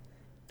right.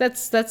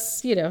 That's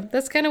that's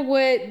kind of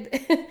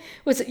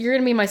what you're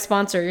going to be my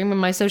sponsor. You're going to be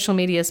my social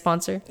media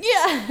sponsor.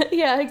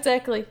 Yeah,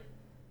 exactly.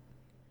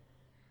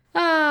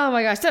 Oh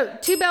my gosh. So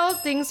 2 bell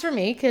things for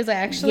me, because I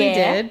actually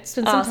did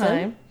spend some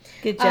time.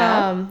 Good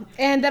job.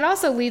 And that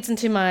also leads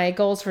into my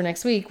goals for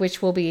next week,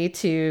 which will be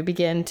to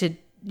begin to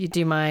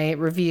do my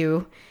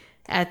review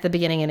at the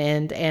beginning and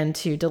end, and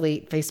to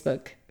delete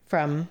Facebook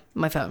from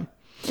my phone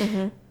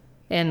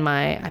and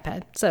my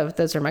iPad. So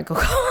those are my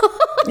goals.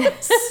 Good.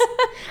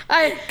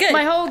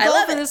 My whole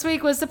goal for this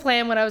week was to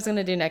plan what I was going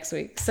to do next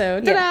week. So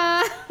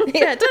ta-da!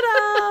 Yeah,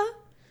 ta-da!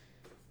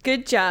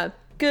 Good job.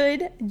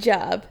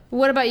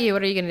 What about you?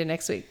 What are you going to do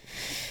next week?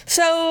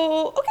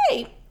 So,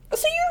 okay.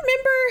 So you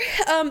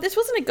remember, this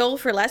wasn't a goal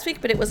for last week,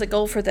 but it was a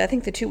goal for the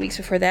 2 weeks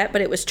before that,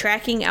 but it was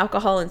tracking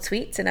alcohol and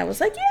sweets. And I was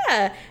like,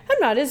 yeah, I'm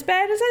not as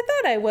bad as I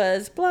thought I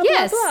was. Blah,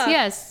 blah, blah.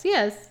 Yes.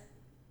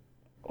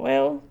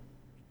 Well,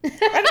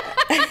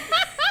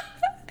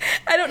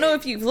 I don't know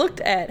if you've looked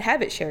at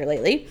HabitShare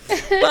lately,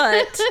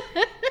 but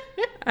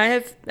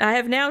I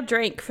have now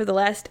drank for the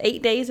last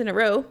 8 days in a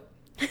row.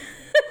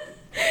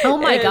 Oh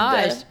my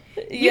gosh.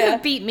 You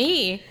have beat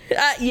me.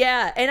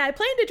 Yeah. And I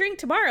plan to drink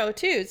tomorrow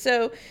too.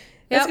 So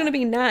that's going to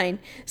be 9.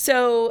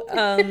 So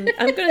I'm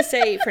going to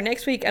say for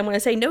next week, I'm going to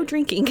say no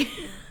drinking.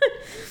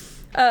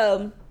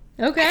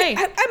 Okay.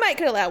 I might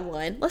could allow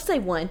 1. Let's say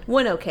 1.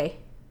 1 okay.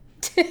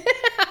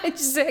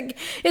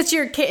 It's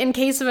your in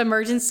case of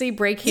emergency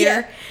break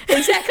here. Yeah,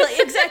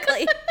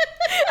 exactly.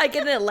 I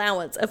get an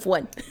allowance of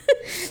 1.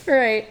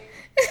 Right.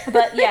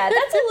 But yeah,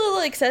 that's a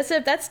little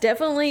excessive. That's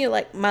definitely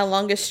like my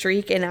longest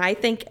streak, and I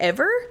think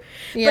ever.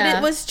 Yeah. But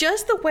it was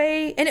just the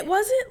way, and it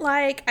wasn't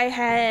like I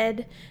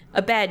had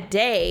a bad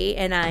day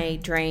and I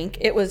drank.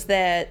 It was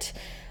that,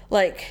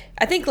 like,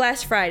 I think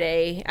last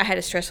Friday I had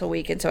a stressful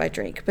week, and so I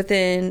drank. But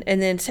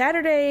then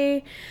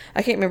Saturday,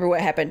 I can't remember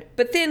what happened.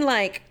 But then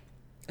like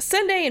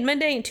Sunday and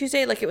Monday and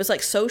Tuesday, like it was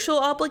like social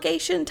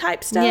obligation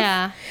type stuff.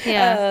 Yeah.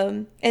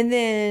 And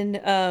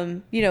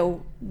then,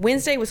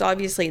 Wednesday was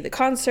obviously the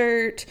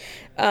concert.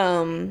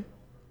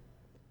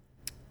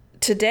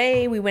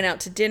 Today we went out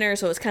to dinner,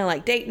 so it was kind of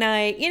like date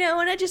night, and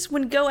I just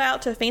when go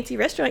out to a fancy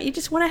restaurant, you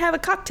just want to have a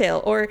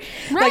cocktail, or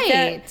like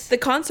that. The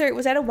concert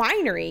was at a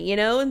winery,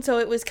 and so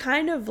it was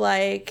kind of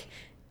like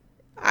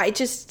I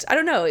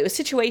don't know. It was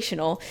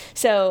situational.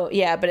 So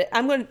yeah, but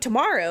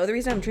tomorrow, the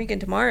reason I'm drinking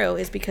tomorrow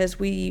is because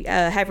we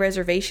have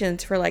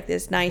reservations for like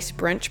this nice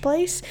brunch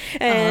place.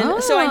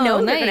 And so I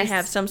know they're going to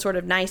have some sort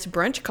of nice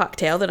brunch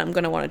cocktail that I'm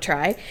going to want to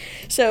try.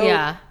 So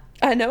yeah.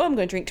 I know I'm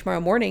going to drink tomorrow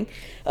morning.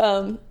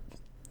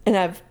 And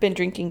I've been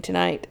drinking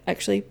tonight,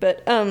 actually.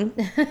 But,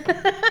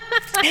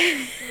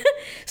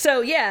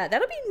 so yeah,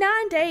 that'll be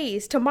 9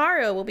 days.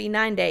 Tomorrow will be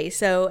 9 days.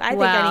 So I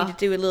think I need to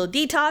do a little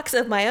detox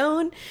of my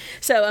own.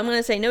 So I'm going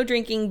to say no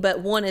drinking,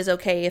 but one is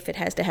okay if it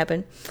has to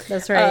happen.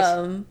 That's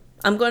right.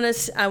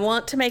 I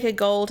want to make a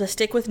goal to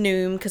stick with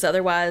Noom, because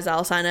otherwise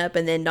I'll sign up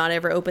and then not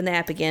ever open the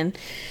app again.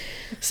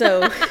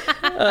 So,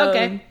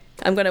 okay.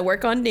 I'm going to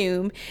work on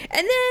Noom. And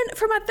then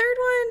for my third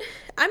one,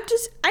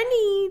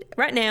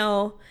 right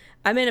now,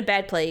 I'm in a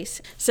bad place.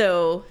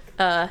 So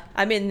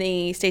I'm in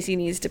the Stacy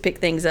needs to pick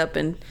things up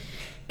and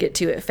get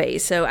to it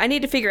phase. So I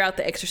need to figure out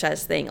the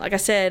exercise thing. Like I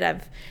said,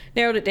 I've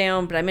narrowed it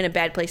down, but I'm in a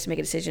bad place to make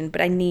a decision.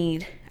 But I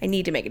need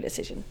to make a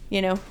decision,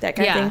 that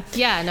kind of thing.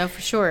 Yeah, no, for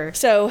sure.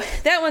 So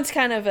that one's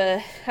kind of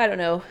I don't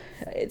know.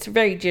 It's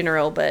very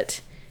general,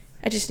 but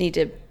I just need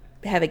to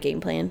have a game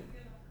plan.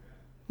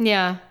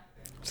 Yeah.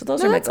 So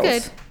those are my goals.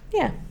 Good.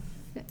 Yeah.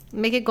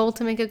 Make a goal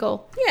to make a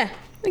goal. Yeah,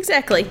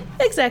 exactly.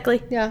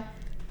 Yeah.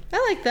 I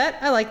like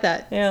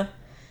that. Yeah.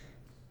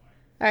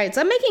 All right,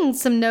 so I'm making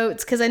some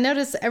notes because I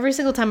notice every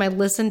single time I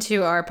listen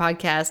to our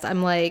podcast,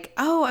 I'm like,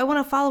 oh, I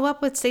want to follow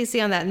up with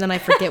Stacy on that, and then I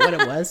forget what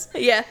it was.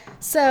 Yeah.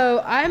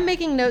 So I'm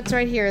making notes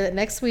right here that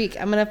next week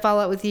I'm going to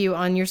follow up with you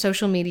on your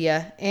social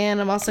media, and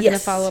I'm also going to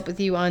follow up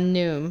with you on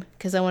Noom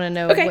because I want to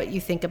know what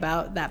you think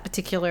about that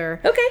particular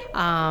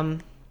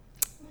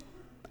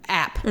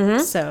app.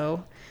 Mm-hmm.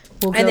 So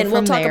we'll go and then from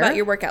we'll talk there. about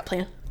your workout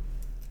plan.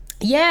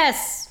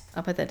 Yes,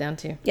 I'll put that down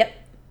too. Yep.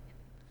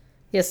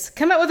 Yes,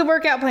 come up with a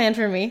workout plan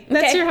for me.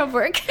 That's your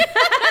homework.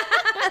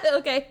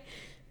 Okay.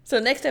 So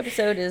next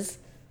episode is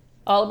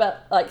all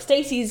about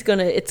Stacy's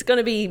it's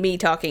gonna be me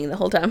talking the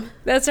whole time.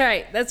 That's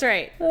right.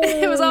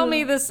 It was all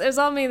me this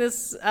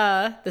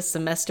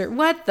semester.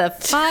 What the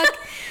fuck?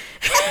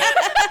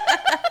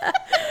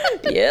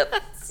 Yep.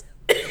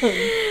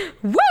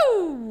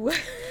 Woo!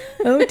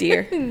 Oh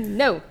dear.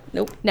 No.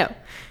 Nope. No.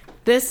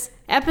 This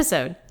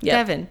episode,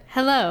 Devin.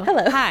 Hello.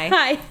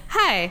 Hi.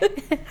 Hi.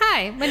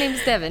 My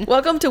name's Devin.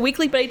 Welcome to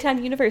Weekly Buddy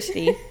Time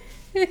University.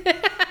 This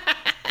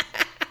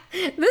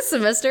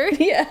semester.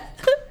 Yeah.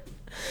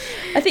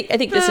 I think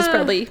this is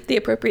probably the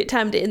appropriate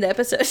time to end the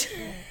episode.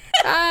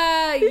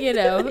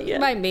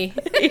 Might be.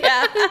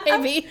 Yeah.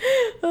 Maybe.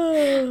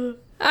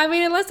 I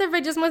mean, unless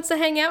everybody just wants to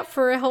hang out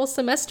for a whole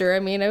semester. I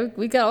mean,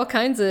 we got all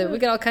kinds of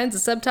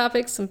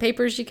subtopics, some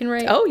papers you can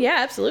write. Oh yeah,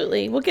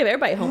 absolutely. We'll give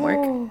everybody homework.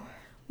 Oh.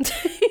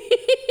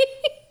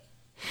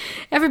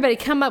 Everybody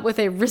come up with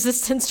a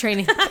resistance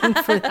training thing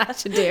for that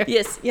to do.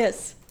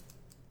 Yes.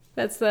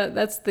 That's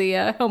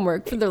the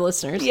homework for the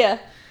listeners. Yeah.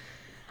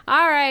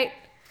 All right.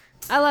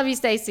 I love you,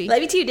 Stacy.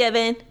 Love you too,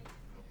 Devin.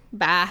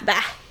 Bye.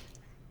 Bye.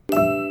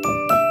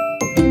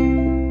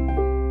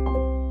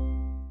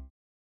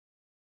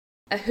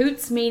 A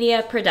Hoots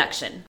Media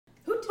production.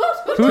 Hoot,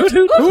 hoot, hoot,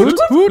 hoot,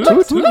 hoot,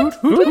 hoot, hoot,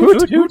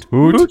 hoot, hoot,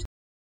 hoot.